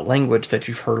roundabout language that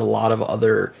you've heard a lot of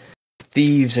other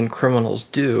thieves and criminals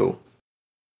do.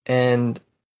 And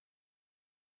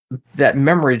that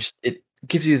memory, it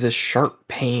gives you this sharp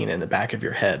pain in the back of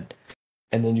your head.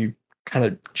 And then you kind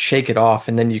of shake it off,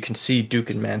 and then you can see Duke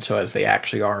and Manso as they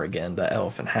actually are again, the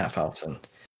elf and half-elf.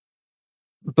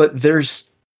 But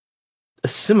there's a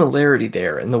similarity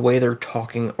there in the way they're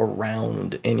talking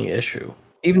around any issue.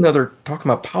 Even though they're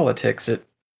talking about politics,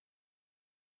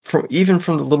 from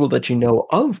the little that you know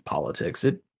of politics,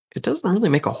 it doesn't really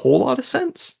make a whole lot of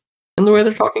sense in the way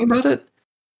they're talking about it.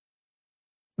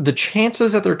 The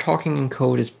chances that they're talking in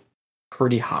code is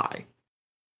pretty high,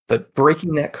 but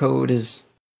breaking that code is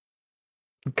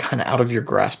kind of out of your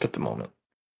grasp at the moment.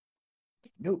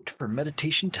 Note for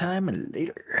meditation time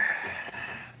later.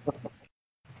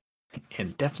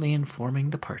 And definitely informing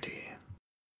the party.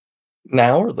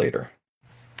 Now or later?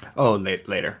 Oh,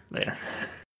 later. Okay.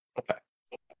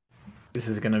 This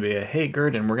is going to be a, hey,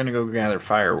 Gurdon, we're going to go gather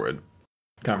firewood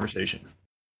conversation.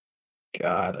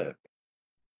 Got it.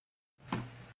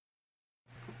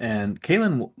 And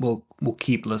Kalen will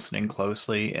keep listening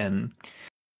closely, and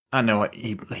I know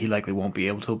he likely won't be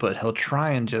able to, but he'll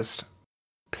try and just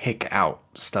pick out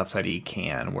stuff that he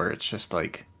can, where it's just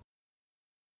like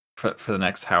for the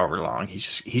next however long,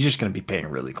 he's just going to be paying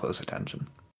really close attention,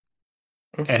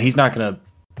 and he's not going to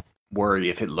worry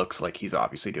if it looks like he's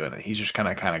obviously doing it. He's just going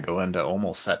to kind of go into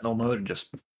almost sentinel mode and just.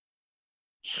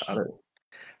 Got it.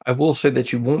 I will say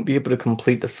that you won't be able to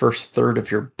complete the first third of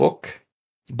your book,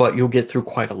 but you'll get through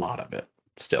quite a lot of it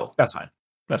still. That's fine.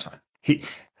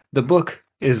 The book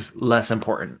is less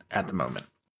important at the moment.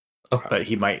 Okay. But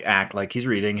he might act like he's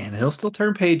reading, and he'll still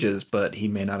turn pages, but he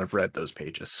may not have read those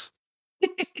pages.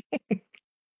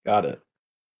 Got it.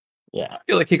 Yeah, I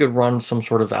feel like he could run some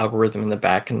sort of algorithm in the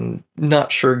back, and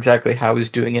not sure exactly how he's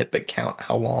doing it, but count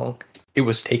how long it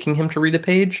was taking him to read a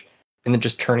page, and then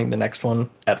just turning the next one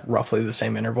at roughly the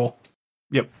same interval.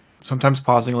 Yep. Sometimes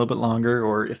pausing a little bit longer,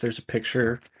 or if there's a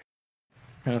picture,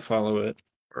 kind of follow it,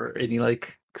 or any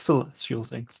like celestial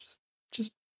things.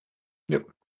 Just yep.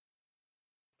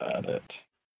 Got it.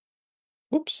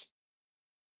 Whoops.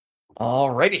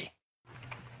 Alrighty.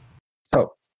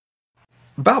 So,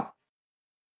 about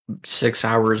 6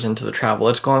 hours into the travel.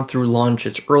 It's gone through lunch.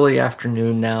 It's early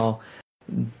afternoon now.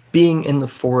 Being in the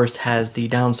forest has the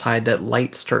downside that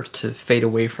light starts to fade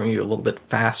away from you a little bit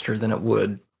faster than it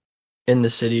would in the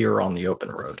city or on the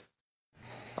open road.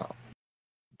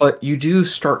 But you do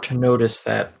start to notice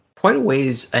that quite a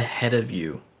ways ahead of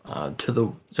you,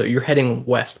 so you're heading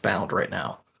westbound right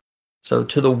now. So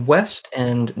to the west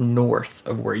and north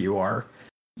of where you are,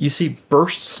 you see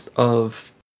bursts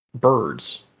of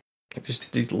birds.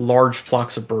 Just these large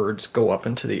flocks of birds go up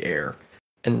into the air,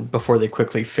 and before they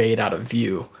quickly fade out of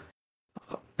view.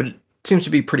 But it seems to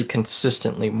be pretty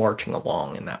consistently marching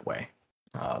along in that way.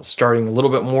 Starting a little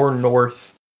bit more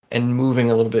north and moving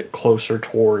a little bit closer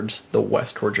towards the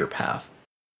west, towards your path.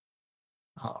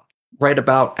 Right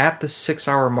about at the 6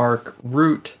 hour mark,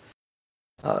 Root,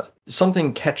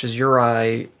 something catches your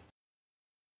eye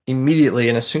immediately,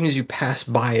 and as soon as you pass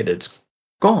by it, it's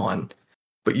gone.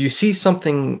 But you see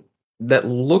something that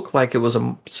looked like it was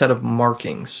a set of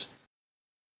markings.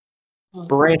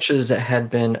 Branches that had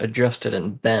been adjusted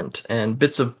and bent, and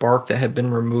bits of bark that had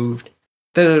been removed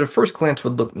that at a first glance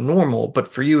would look normal, but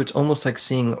for you it's almost like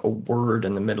seeing a word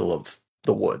in the middle of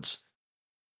the woods.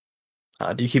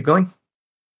 Do you keep going?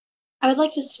 I would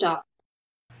like to stop.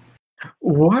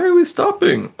 Why are we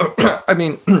stopping? I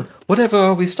mean, whatever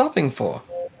are we stopping for?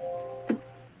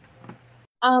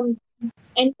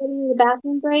 Anybody need a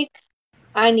bathroom break?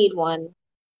 I need one.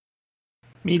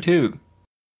 Me too.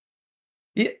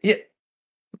 Yeah.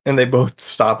 And they both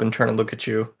stop and turn and look at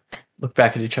you, look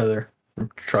back at each other, and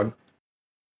shrug.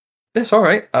 That's all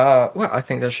right. Well, I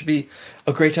think that should be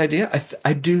a great idea.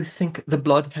 I do think the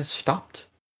blood has stopped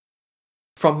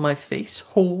from my face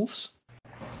holes.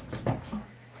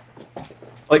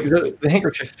 Like, the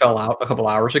handkerchief fell out a couple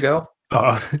hours ago.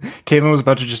 Caitlin was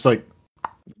about to just like...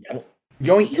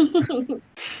 Yoink.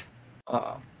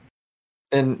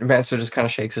 And Manso just kind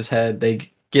of shakes his head.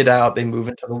 They get out, they move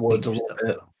into the woods a little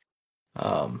bit.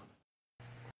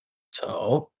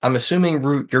 So, I'm assuming,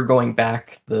 Root, you're going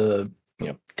back the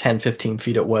 10, 15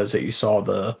 feet it was that you saw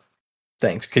the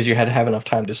things, because you had to have enough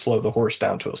time to slow the horse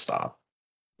down to a stop.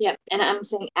 Yep, and I'm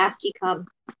saying, Asti, come.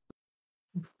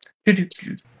 Bring,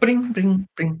 bring,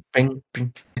 bring, bring,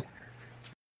 bring.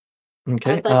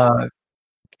 Okay,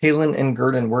 Kaylin and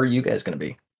Gurdon, where are you guys going to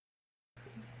be?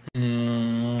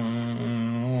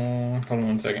 Hold on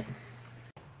one second.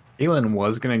 Kaylin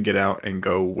was going to get out and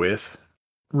go with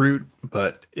Root,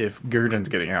 but if Gurdon's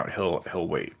getting out, he'll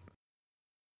wait.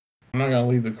 I'm not going to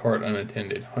leave the cart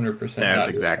unattended. 100%. That's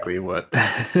exactly what.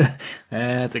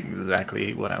 That's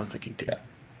exactly what I was thinking too. Yeah.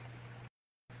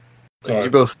 So you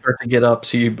both start to get up,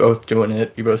 so you both doing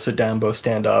it. You both sit down, both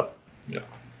stand up. Yeah.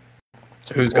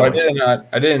 So who's going?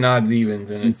 I did an odds evens,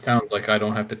 and it sounds like I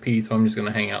don't have to pee, so I'm just going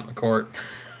to hang out in the cart.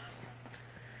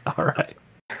 All right.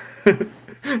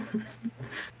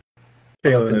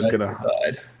 Caleb is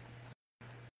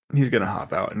he's gonna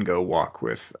hop out and go walk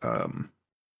with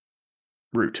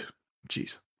Root.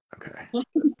 Jeez.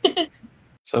 Okay.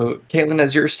 So, Caitlin,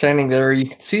 as you're standing there, you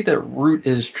can see that Root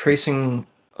is tracing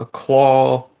a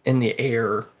claw in the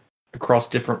air across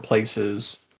different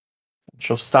places.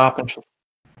 She'll stop and she'll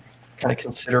kind of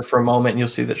consider for a moment, and you'll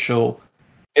see that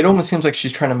it almost seems like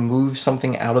she's trying to move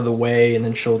something out of the way, and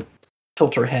then she'll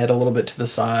tilt her head a little bit to the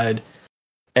side,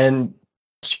 and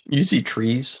you see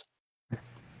trees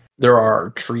There are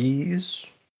trees.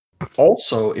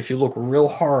 Also, if you look real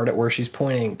hard at where she's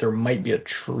pointing, there might be a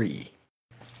tree.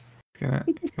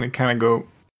 He's gonna kind of go.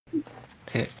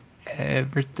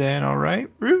 Everything all right,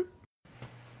 Root?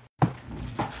 I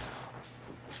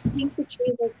think the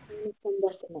trees are trying to send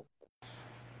us a message.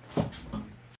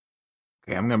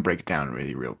 Okay, I'm gonna break it down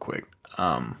really real quick.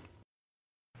 I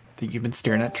think you've been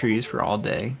staring at trees for all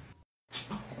day.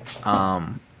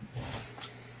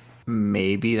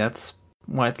 Maybe that's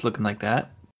why it's looking like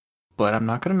that. But I'm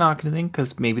not gonna knock anything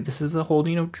because maybe this is a whole,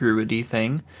 druidy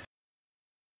thing.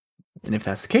 And if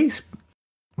that's the case,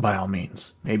 by all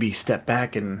means, maybe step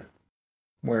back and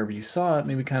wherever you saw it,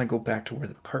 maybe kind of go back to where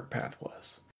the cart path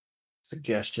was.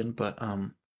 Suggestion, but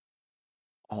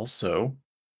also,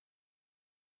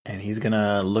 and he's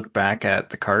gonna look back at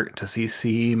the cart to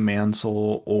see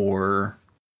Mansell or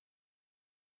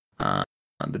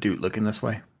the dude looking this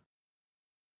way.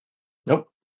 Nope.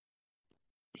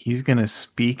 He's gonna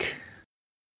speak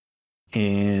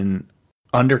in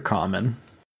Undercommon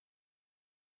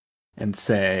and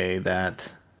say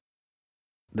that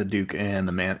the Duke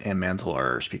and Mansell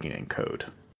are speaking in code.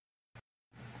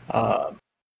 I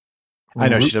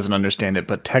know she doesn't understand it,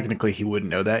 but technically he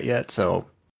wouldn't know that yet. So,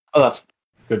 that's a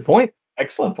good point.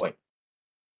 Excellent point.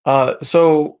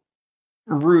 So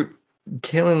Root,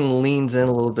 Kaelin leans in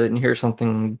a little bit and hears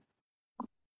something.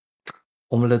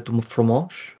 Omelette du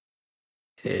fromage.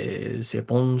 C'est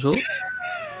bonjour.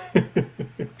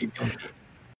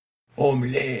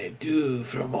 Omelette du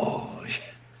fromage.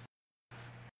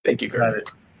 Thank you, Granted.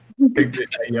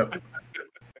 Yep.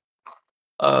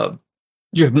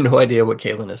 You have no idea what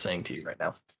Kaelin is saying to you right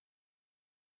now.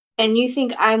 And you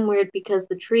think I'm weird because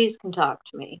the trees can talk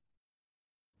to me.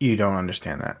 you don't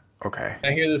understand that. Okay.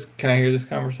 Can I hear this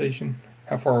conversation?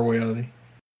 How far away are they?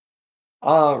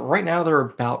 Right now they're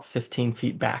about 15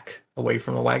 feet back away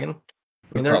from the wagon.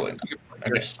 I mean, Probably not.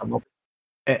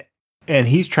 Okay. And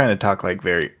he's trying to talk like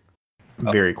very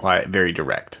quiet, very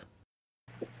direct.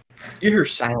 You hear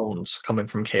sounds coming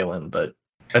from Kaelin, but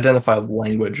identify the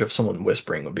language of someone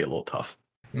whispering would be a little tough.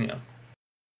 Yeah.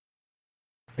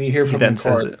 You hear He from then the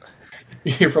says cart. it.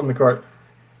 You hear from the cart.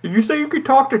 Did you say you could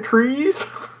talk to trees?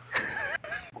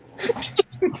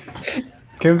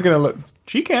 Kim's gonna look.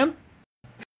 She can.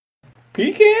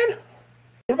 Pecan?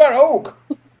 What about oak?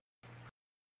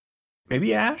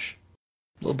 Maybe ash.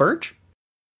 Little birch.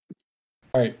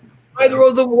 All right. Either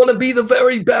of them want to be the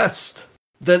very best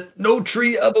that no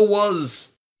tree ever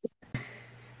was.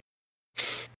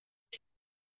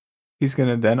 He's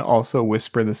gonna then also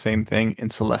whisper the same thing in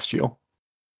Celestial.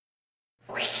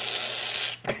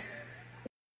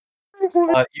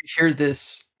 You hear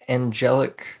this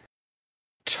angelic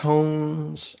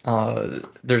tones.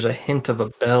 There's a hint of a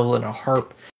bell and a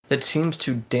harp that seems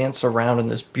to dance around in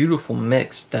this beautiful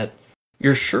mix that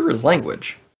you're sure is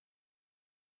language.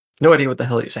 No idea what the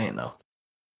hell he's saying, though.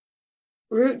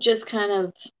 Root just kind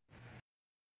of...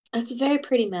 It's a very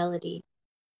pretty melody.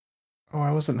 Oh,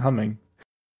 I wasn't humming.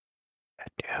 The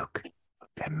Duke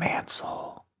and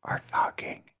Mansell are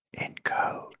talking in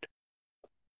code.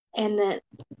 And that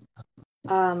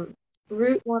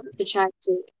Root wants to try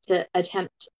to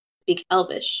attempt to speak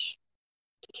Elvish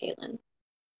to Kaelin.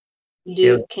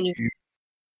 Can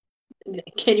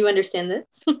you understand this?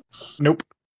 Nope.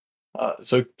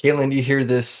 So, Kaelin, you hear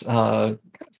this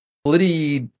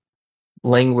flitty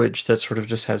language that sort of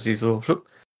just has these little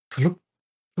and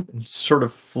sort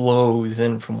of flows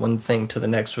in from one thing to the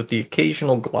next with the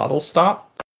occasional glottal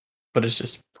stop, but it's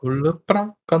just.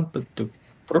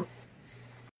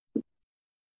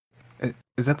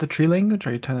 Is that the tree language?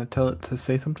 Are you trying to tell it to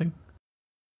say something?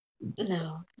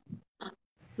 No.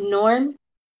 Norm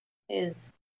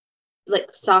is like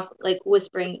soft, like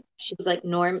whispering. She's like,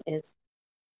 Norm is.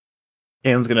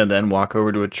 Kaelin's gonna then walk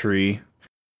over to a tree,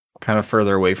 kind of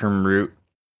further away from Root,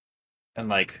 and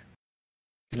like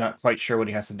he's not quite sure what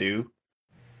he has to do,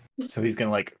 so he's gonna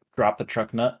like drop the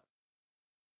truck nut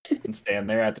and stand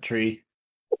there at the tree.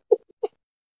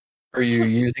 Are you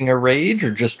using a rage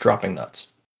or just dropping nuts?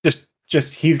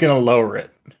 Just he's gonna lower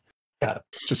it. Got it.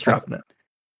 Just dropping it.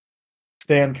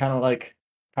 Stand kind of like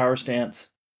power stance.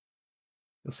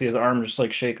 You'll see his arm just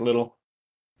like shake a little.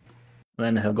 And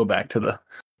then he'll go back to the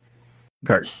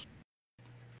cart.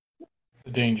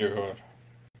 The danger cart.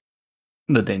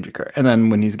 The danger cart. And then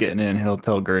when he's getting in, he'll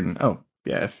tell Gurdon, oh,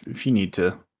 yeah, if you need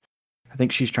to. I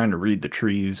think she's trying to read the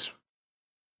trees.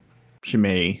 She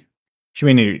may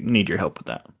need your help with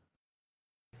that.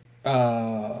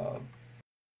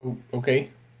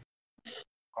 Okay.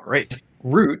 All right.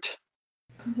 Root.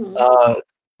 Mm-hmm. Now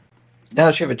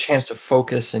that you have a chance to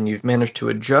focus and you've managed to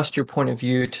adjust your point of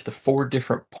view to the 4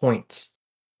 different points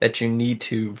that you need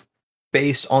to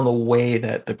based on the way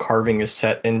that the carving is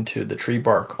set into the tree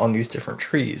bark on these different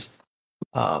trees,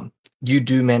 you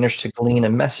do manage to glean a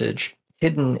message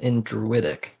hidden in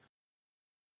Druidic.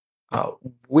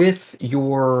 With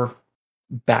your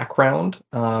background,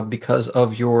 because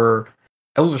of your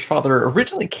elvish father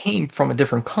originally came from a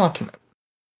different continent.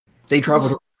 They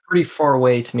traveled pretty far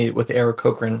away to meet with Eric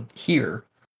Cochran here.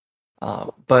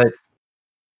 But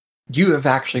you have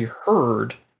actually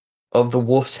heard of the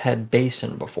Wolf's Head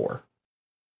Basin before.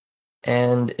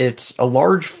 And it's a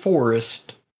large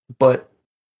forest, but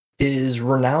is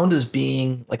renowned as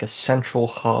being like a central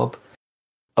hub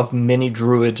of many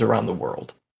druids around the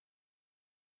world.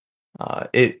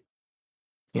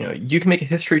 You can make a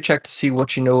history check to see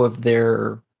what you know of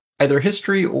their either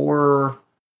history or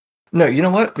no, you know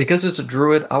what? Because it's a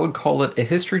druid, I would call it a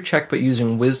history check, but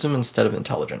using wisdom instead of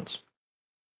intelligence.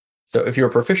 So if you're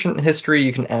proficient in history,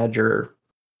 you can add your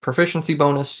proficiency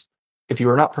bonus. If you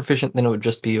are not proficient, then it would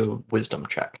just be a wisdom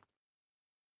check.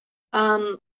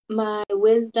 My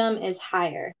wisdom is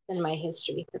higher than my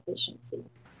history proficiency.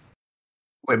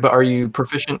 Wait, but are you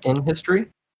proficient in history?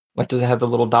 Like, does it have the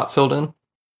little dot filled in?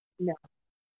 No.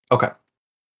 Okay.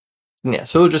 Yeah,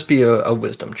 so it'll just be a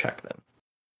wisdom check then.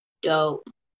 Dope.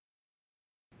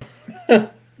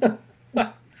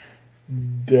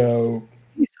 Dope.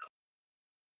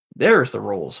 There's the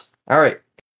rolls. All right.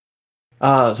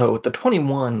 So with the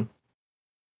 21,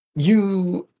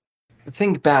 you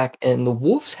think back, and the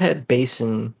Wolf's Head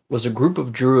Basin was a group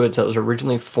of druids that was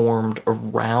originally formed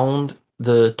around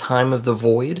the time of the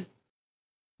Void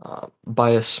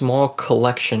by a small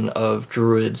collection of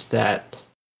druids that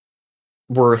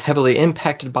were heavily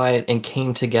impacted by it and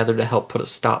came together to help put a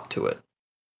stop to it.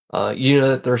 You know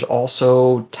that there's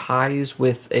also ties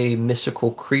with a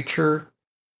mystical creature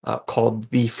called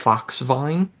the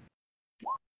Foxvine.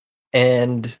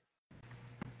 And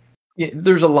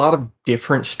there's a lot of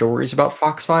different stories about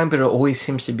Foxvine, but it always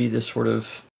seems to be this sort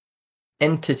of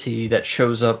entity that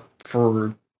shows up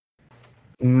for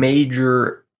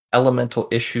major elemental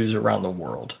issues around the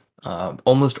world.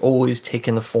 Almost always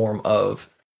taking the form of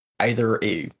either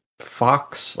a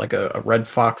fox, like a red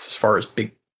fox as far as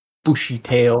big bushy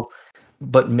tail,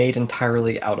 but made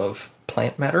entirely out of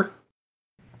plant matter.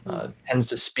 Tends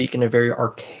to speak in a very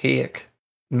archaic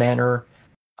manner.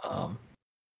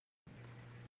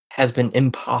 Has been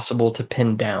impossible to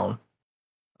pin down.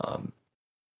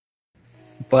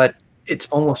 But it's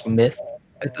almost myth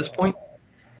at this point,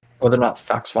 whether or not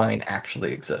Foxvine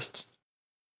actually exists.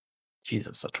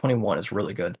 Jesus, a 21 is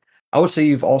really good. I would say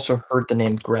you've also heard the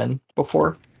name Gren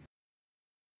before.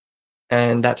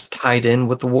 And that's tied in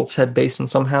with the Wolf's Head Basin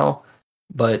somehow.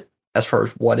 But as far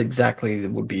as what exactly,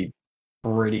 it would be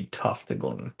pretty tough to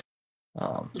glean.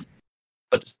 But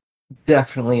it's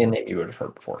definitely a name you would have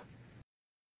heard before.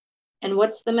 And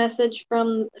what's the message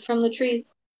from the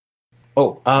trees?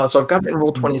 So I've got it in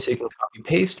Roll20 so you can copy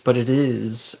paste, but it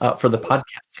is for the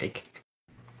podcast sake.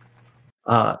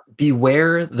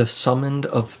 Beware the summoned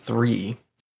of 3,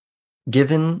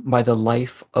 given by the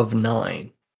life of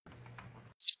 9,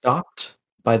 stopped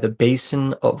by the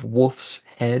basin of Wolf's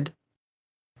Head.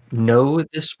 Know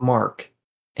this mark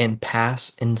and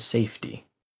pass in safety.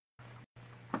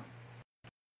 All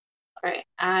right,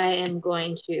 I am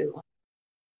going to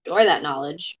store that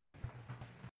knowledge.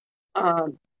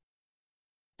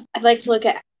 I'd like to look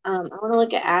at. I want to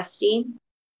look at Asti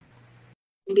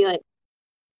and be like,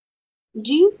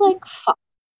 "Do you like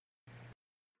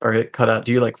Or it cut out.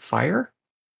 Do you like fire?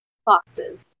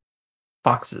 foxes?"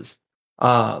 Foxes.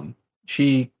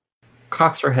 She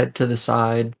cocks her head to the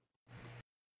side,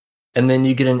 and then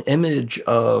you get an image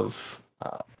of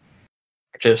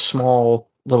actually a small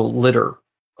little litter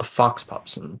of fox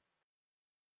pups, and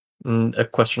a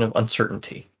question of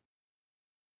uncertainty.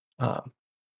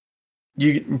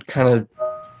 You get kind of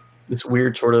this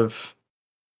weird sort of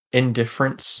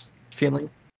indifference feeling.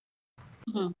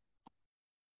 Mm-hmm.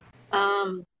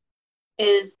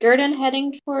 Is Gurdon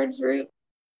heading towards Root?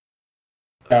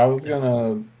 I was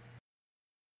gonna,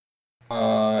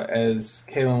 as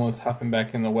Kalen was hopping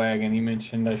back in the wagon, he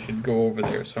mentioned I should go over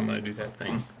there, so I'm gonna do that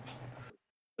thing.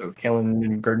 So Kalen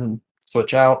and Gurdon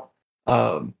switch out.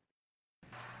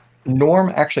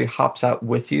 Norm actually hops out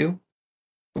with you,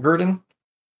 Gurdon,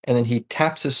 and then he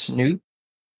taps his snoot,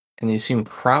 and you see him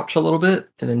crouch a little bit,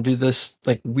 and then do this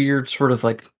like weird sort of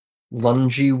like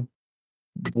lungy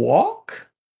walk,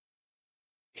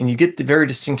 and you get the very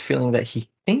distinct feeling that he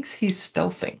thinks he's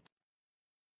stealthing.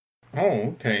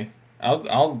 Oh, okay.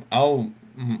 I'll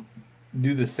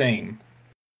do the same.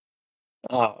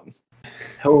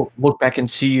 He'll look back and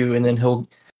see you, and then he'll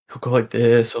go like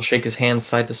this. He'll shake his hands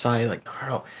side to side, like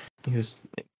no. He goes,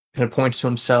 kind of points to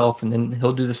himself, and then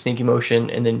he'll do the sneaky motion,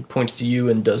 and then points to you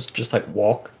and does just like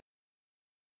walk.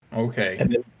 Okay. And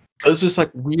then does this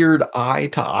like weird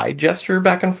eye-to-eye gesture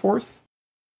back and forth.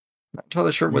 Not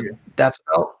entirely sure what that's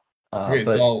about. Okay,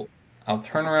 but so I'll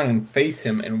turn around and face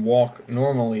him and walk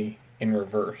normally in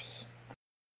reverse.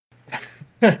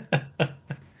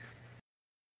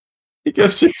 he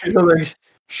goes to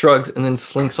shrugs and then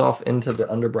slinks off into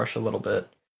the underbrush a little bit.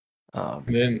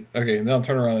 Then I'll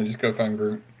turn around and just go find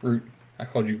Groot. Groot, I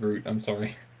called you Groot. I'm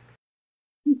sorry.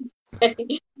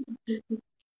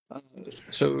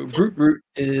 So Groot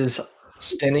is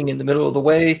standing in the middle of the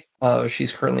way.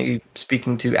 She's currently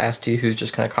speaking to Asti, who's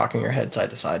just kind of cocking her head side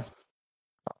to side.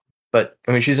 But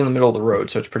I mean, she's in the middle of the road,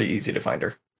 so it's pretty easy to find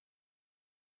her.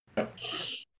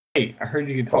 Hey, I heard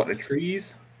you can talk to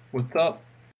trees. What's up?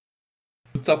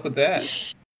 What's up with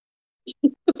that?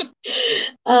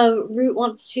 Root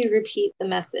wants to repeat the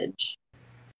message.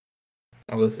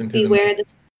 I'll listen to Beware the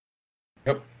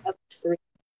Yep. Of 3.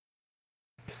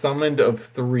 Summoned of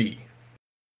 3.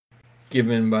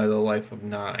 Given by the life of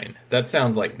 9. That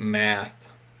sounds like math.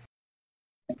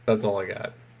 That's all I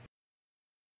got.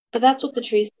 But that's what the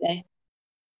trees say.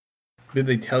 Did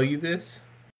they tell you this?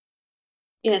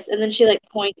 Yes, and then she like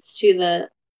points to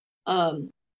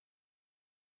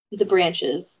the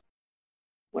branches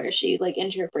where she like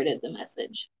interpreted the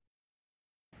message.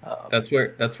 That's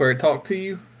where it talked to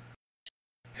you?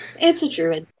 It's a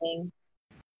druid thing.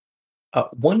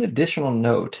 One additional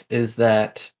note is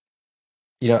that,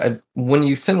 when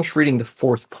you finish reading the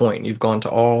 4th point, you've gone to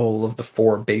all of the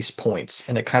 4 base points,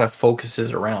 and it kind of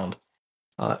focuses around.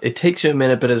 It takes you a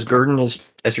minute, but as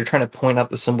you're trying to point out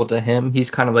the symbol to him,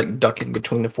 he's kind of like ducking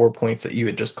between the 4 points that you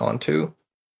had just gone to.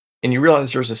 And you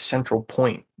realize there's a central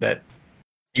point that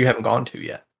you haven't gone to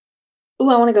yet. Ooh,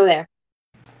 I want to go there.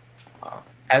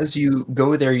 As you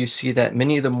go there, you see that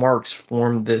many of the marks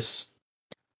form this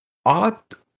odd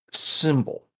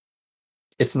symbol.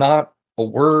 It's not a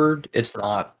word. It's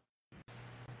not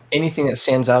anything that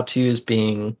stands out to you as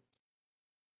being,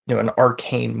 an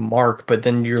arcane mark. But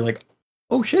then you're like,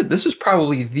 oh shit, this is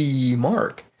probably the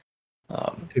mark.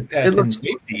 To pass in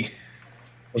safety.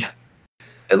 Yeah.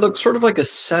 It looks sort of like a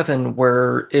 7,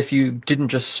 where if you didn't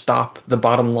just stop the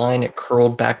bottom line, it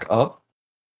curled back up.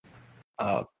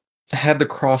 Had the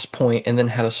cross point and then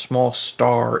had a small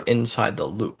star inside the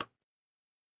loop.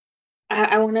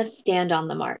 I want to stand on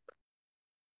the mark.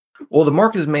 Well, the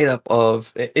mark is made up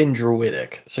of in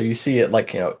Druidic, so you see it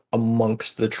like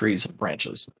amongst the trees and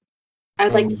branches.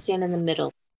 I'd like to stand in the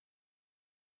middle.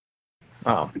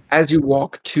 As you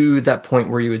walk to that point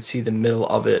where you would see the middle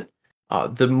of it,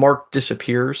 the mark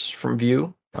disappears from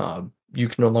view. You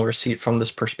can no longer see it from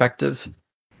this perspective.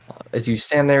 As you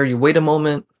stand there, you wait a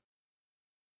moment.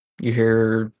 You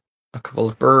hear a couple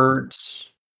of birds,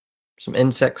 some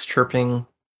insects chirping.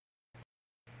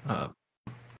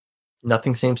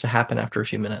 Nothing seems to happen after a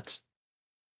few minutes.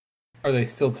 Are they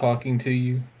still talking to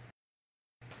you?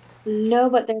 No,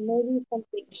 but there may be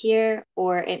something here,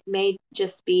 or it may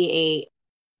just be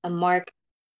a mark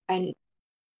I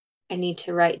need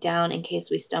to write down in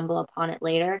case we stumble upon it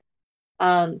later.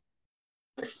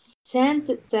 Since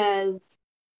it says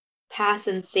pass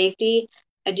in safety,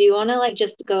 I do want to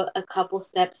just go a couple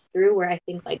steps through where I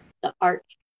think the arch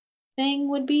thing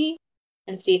would be,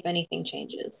 and see if anything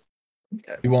changes.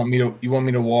 Okay. You want me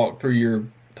to walk through your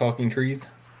talking trees?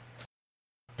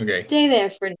 Okay. Stay there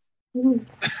for now.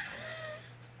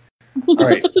 All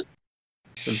right.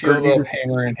 Shield up,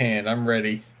 hammer in hand. I'm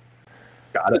ready.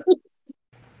 Got it.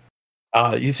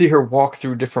 You see her walk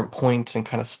through different points and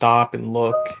kind of stop and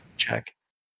look, check.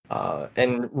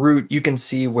 And Root, you can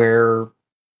see where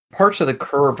parts of the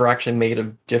curve are actually made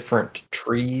of different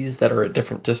trees that are at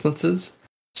different distances,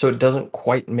 so it doesn't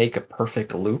quite make a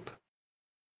perfect loop.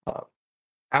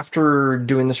 After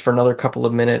doing this for another couple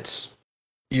of minutes,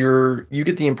 you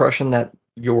get the impression that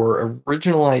your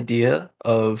original idea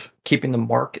of keeping the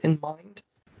mark in mind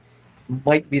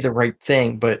might be the right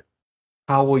thing, but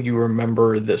how will you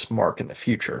remember this mark in the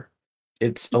future?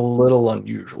 It's a little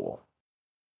unusual.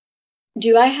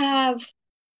 Do I have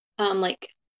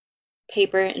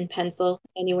paper and pencil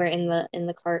anywhere in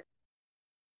the cart?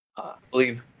 I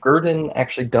believe Gurdon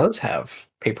actually does have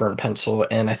paper and pencil,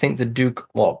 and I think the Duke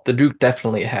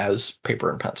definitely has paper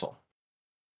and pencil.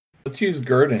 Let's use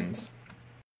Gurdon's.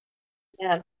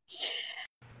 Yeah.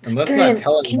 And let's not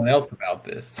tell anyone else about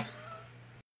this.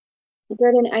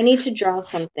 Gurdon, I need to draw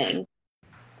something.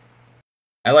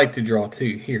 I like to draw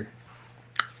too. Here.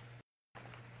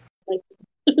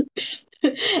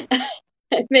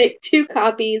 I make 2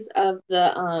 copies of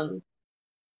the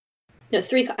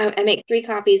I make 3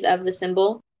 copies of the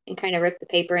symbol and kind of rip the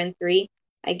paper in 3,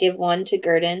 I give one to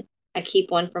Gurdon. I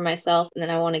keep one for myself, and then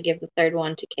I want to give the third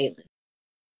one to Caitlin.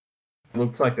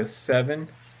 Looks like a 7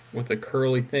 with a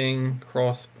curly thing,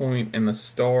 cross point, and the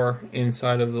star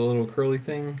inside of the little curly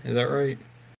thing. Is that right?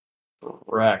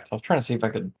 Correct. I was trying to see if I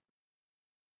could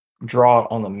draw it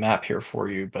on the map here for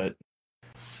you, but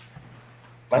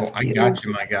I got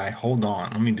you, my guy. Hold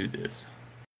on. Let me do this.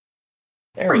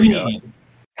 There we go.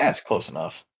 That's close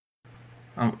enough.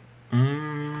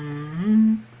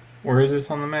 Where is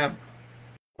this on the map?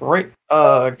 Right,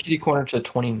 kitty corner to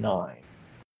 29.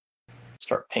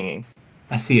 Start pinging.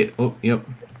 I see it. Oh, yep.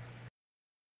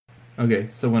 Okay,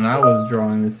 so when I was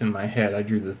drawing this in my head, I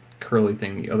drew the curly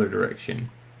thing the other direction.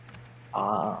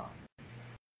 Ah.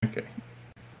 Okay.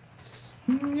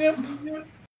 Yep.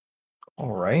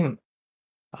 All right.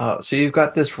 So you've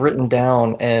got this written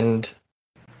down, and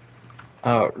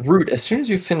Root, as soon as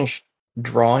you finish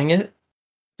drawing it,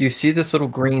 you see this little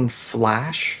green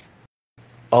flash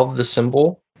of the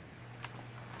symbol,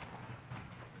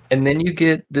 and then you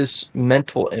get this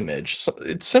mental image. So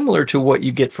it's similar to what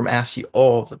you get from ASCII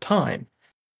all the time,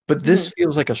 but this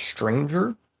feels like a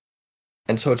stranger,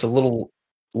 and so it's a little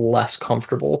less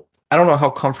comfortable. I don't know how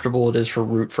comfortable it is for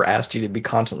Root for ASCII to be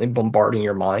constantly bombarding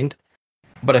your mind,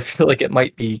 but I feel like it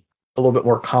might be a little bit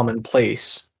more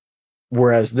commonplace,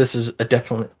 whereas this is a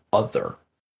definite other.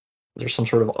 There's some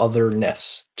sort of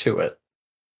otherness to it.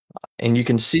 And you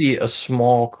can see a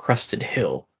small crested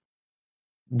hill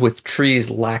with trees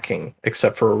lacking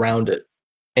except for around it.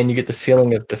 And you get the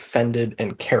feeling of defended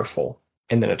and careful,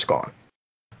 and then it's gone.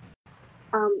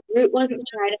 Root wants to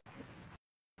try to,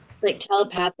 like,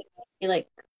 telepathically, like,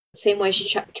 the same way she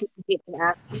tried to communicate with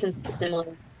ASCII, since it's similar.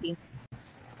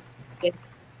 With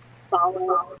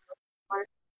follow.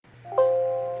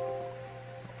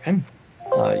 Okay.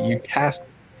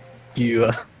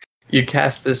 You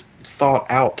cast this thought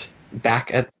out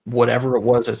back at whatever it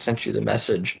was that sent you the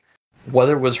message.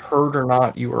 Whether it was heard or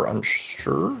not, you are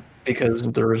unsure because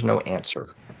there is no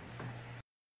answer.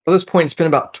 At this point, it's been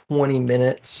about 20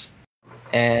 minutes,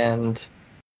 and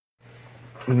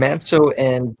Manso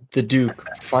and the Duke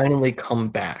finally come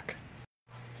back.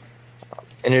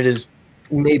 And it is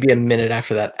maybe a minute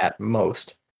after that at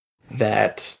most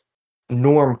that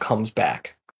Norm comes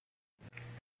back.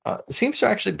 It seems to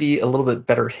actually be a little bit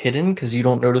better hidden because you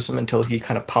don't notice him until he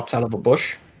kind of pops out of a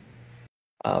bush.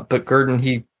 But Gurdon,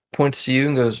 he points to you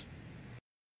and goes,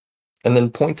 and then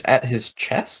points at his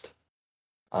chest.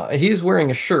 He is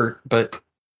wearing a shirt, but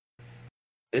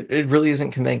it really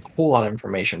isn't conveying a whole lot of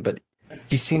information. But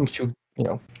he seems to,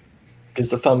 gives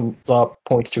the thumbs up,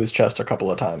 points to his chest a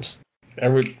couple of times.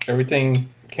 Everything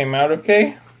came out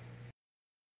okay?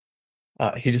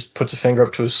 He just puts a finger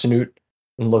up to his snoot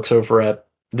and looks over at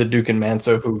the Duke and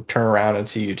Manso, who turn around and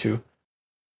see you two.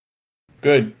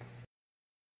 Good.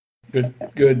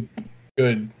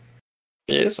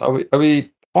 Yes, are we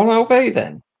on our way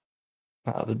then?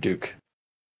 The Duke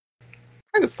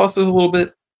kind of fusses a little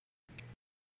bit.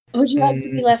 Would you like to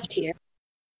be left here?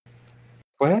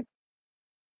 Well,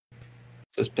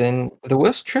 this has been the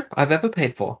worst trip I've ever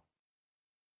paid for.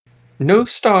 No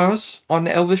stars on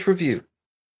the Elvish Review.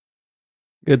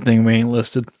 Good thing we ain't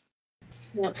listed.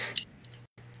 Yep.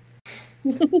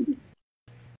 Well,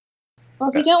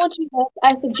 if you don't want to go,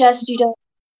 I suggest you don't.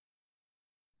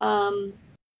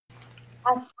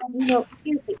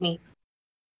 Irritate me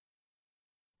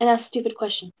and ask stupid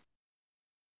questions.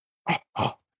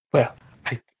 Well,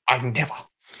 I never.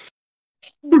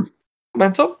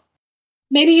 Manso?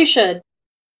 Maybe you should.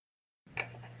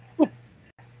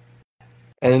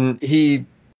 And he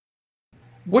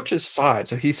switches sides,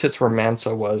 so he sits where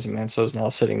Manso was, and Manso's now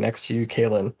sitting next to you,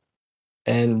 Kaylin.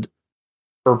 And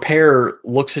her pair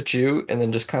looks at you and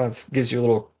then just kind of gives you a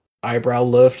little eyebrow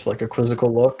lift, like a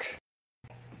quizzical look.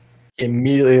 He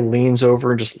immediately leans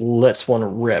over and just lets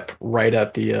one rip right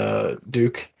at the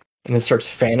Duke, and then starts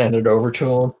fanning it over to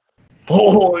him.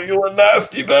 Oh, you a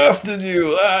nasty bastard,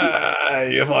 you! Ah,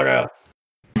 you fucker!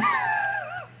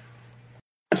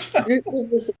 Root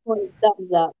gives us a point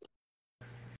thumbs up.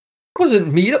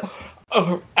 Wasn't me.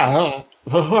 I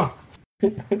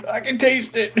can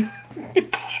taste it.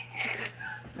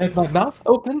 And my mouth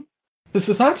open. This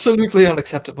is absolutely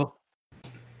unacceptable.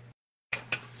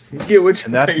 Get what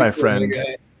And that, my friend,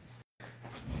 guy.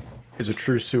 is a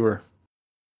true sewer.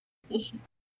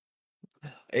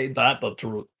 Ain't that the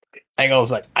truth? I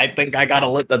was like, I think I gotta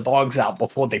let the dogs out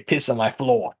before they piss on my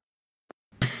floor.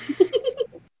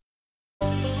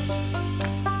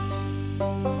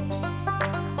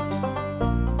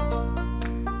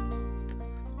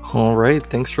 Alright,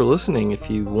 thanks for listening. If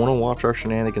you want to watch our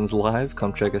shenanigans live,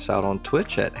 come check us out on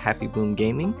Twitch at Happy Boom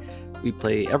Gaming. We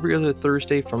play every other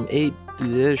Thursday from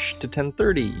 8-ish to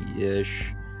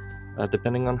 10:30-ish,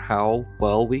 depending on how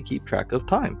well we keep track of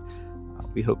time.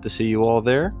 We hope to see you all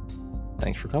there.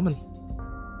 Thanks for coming.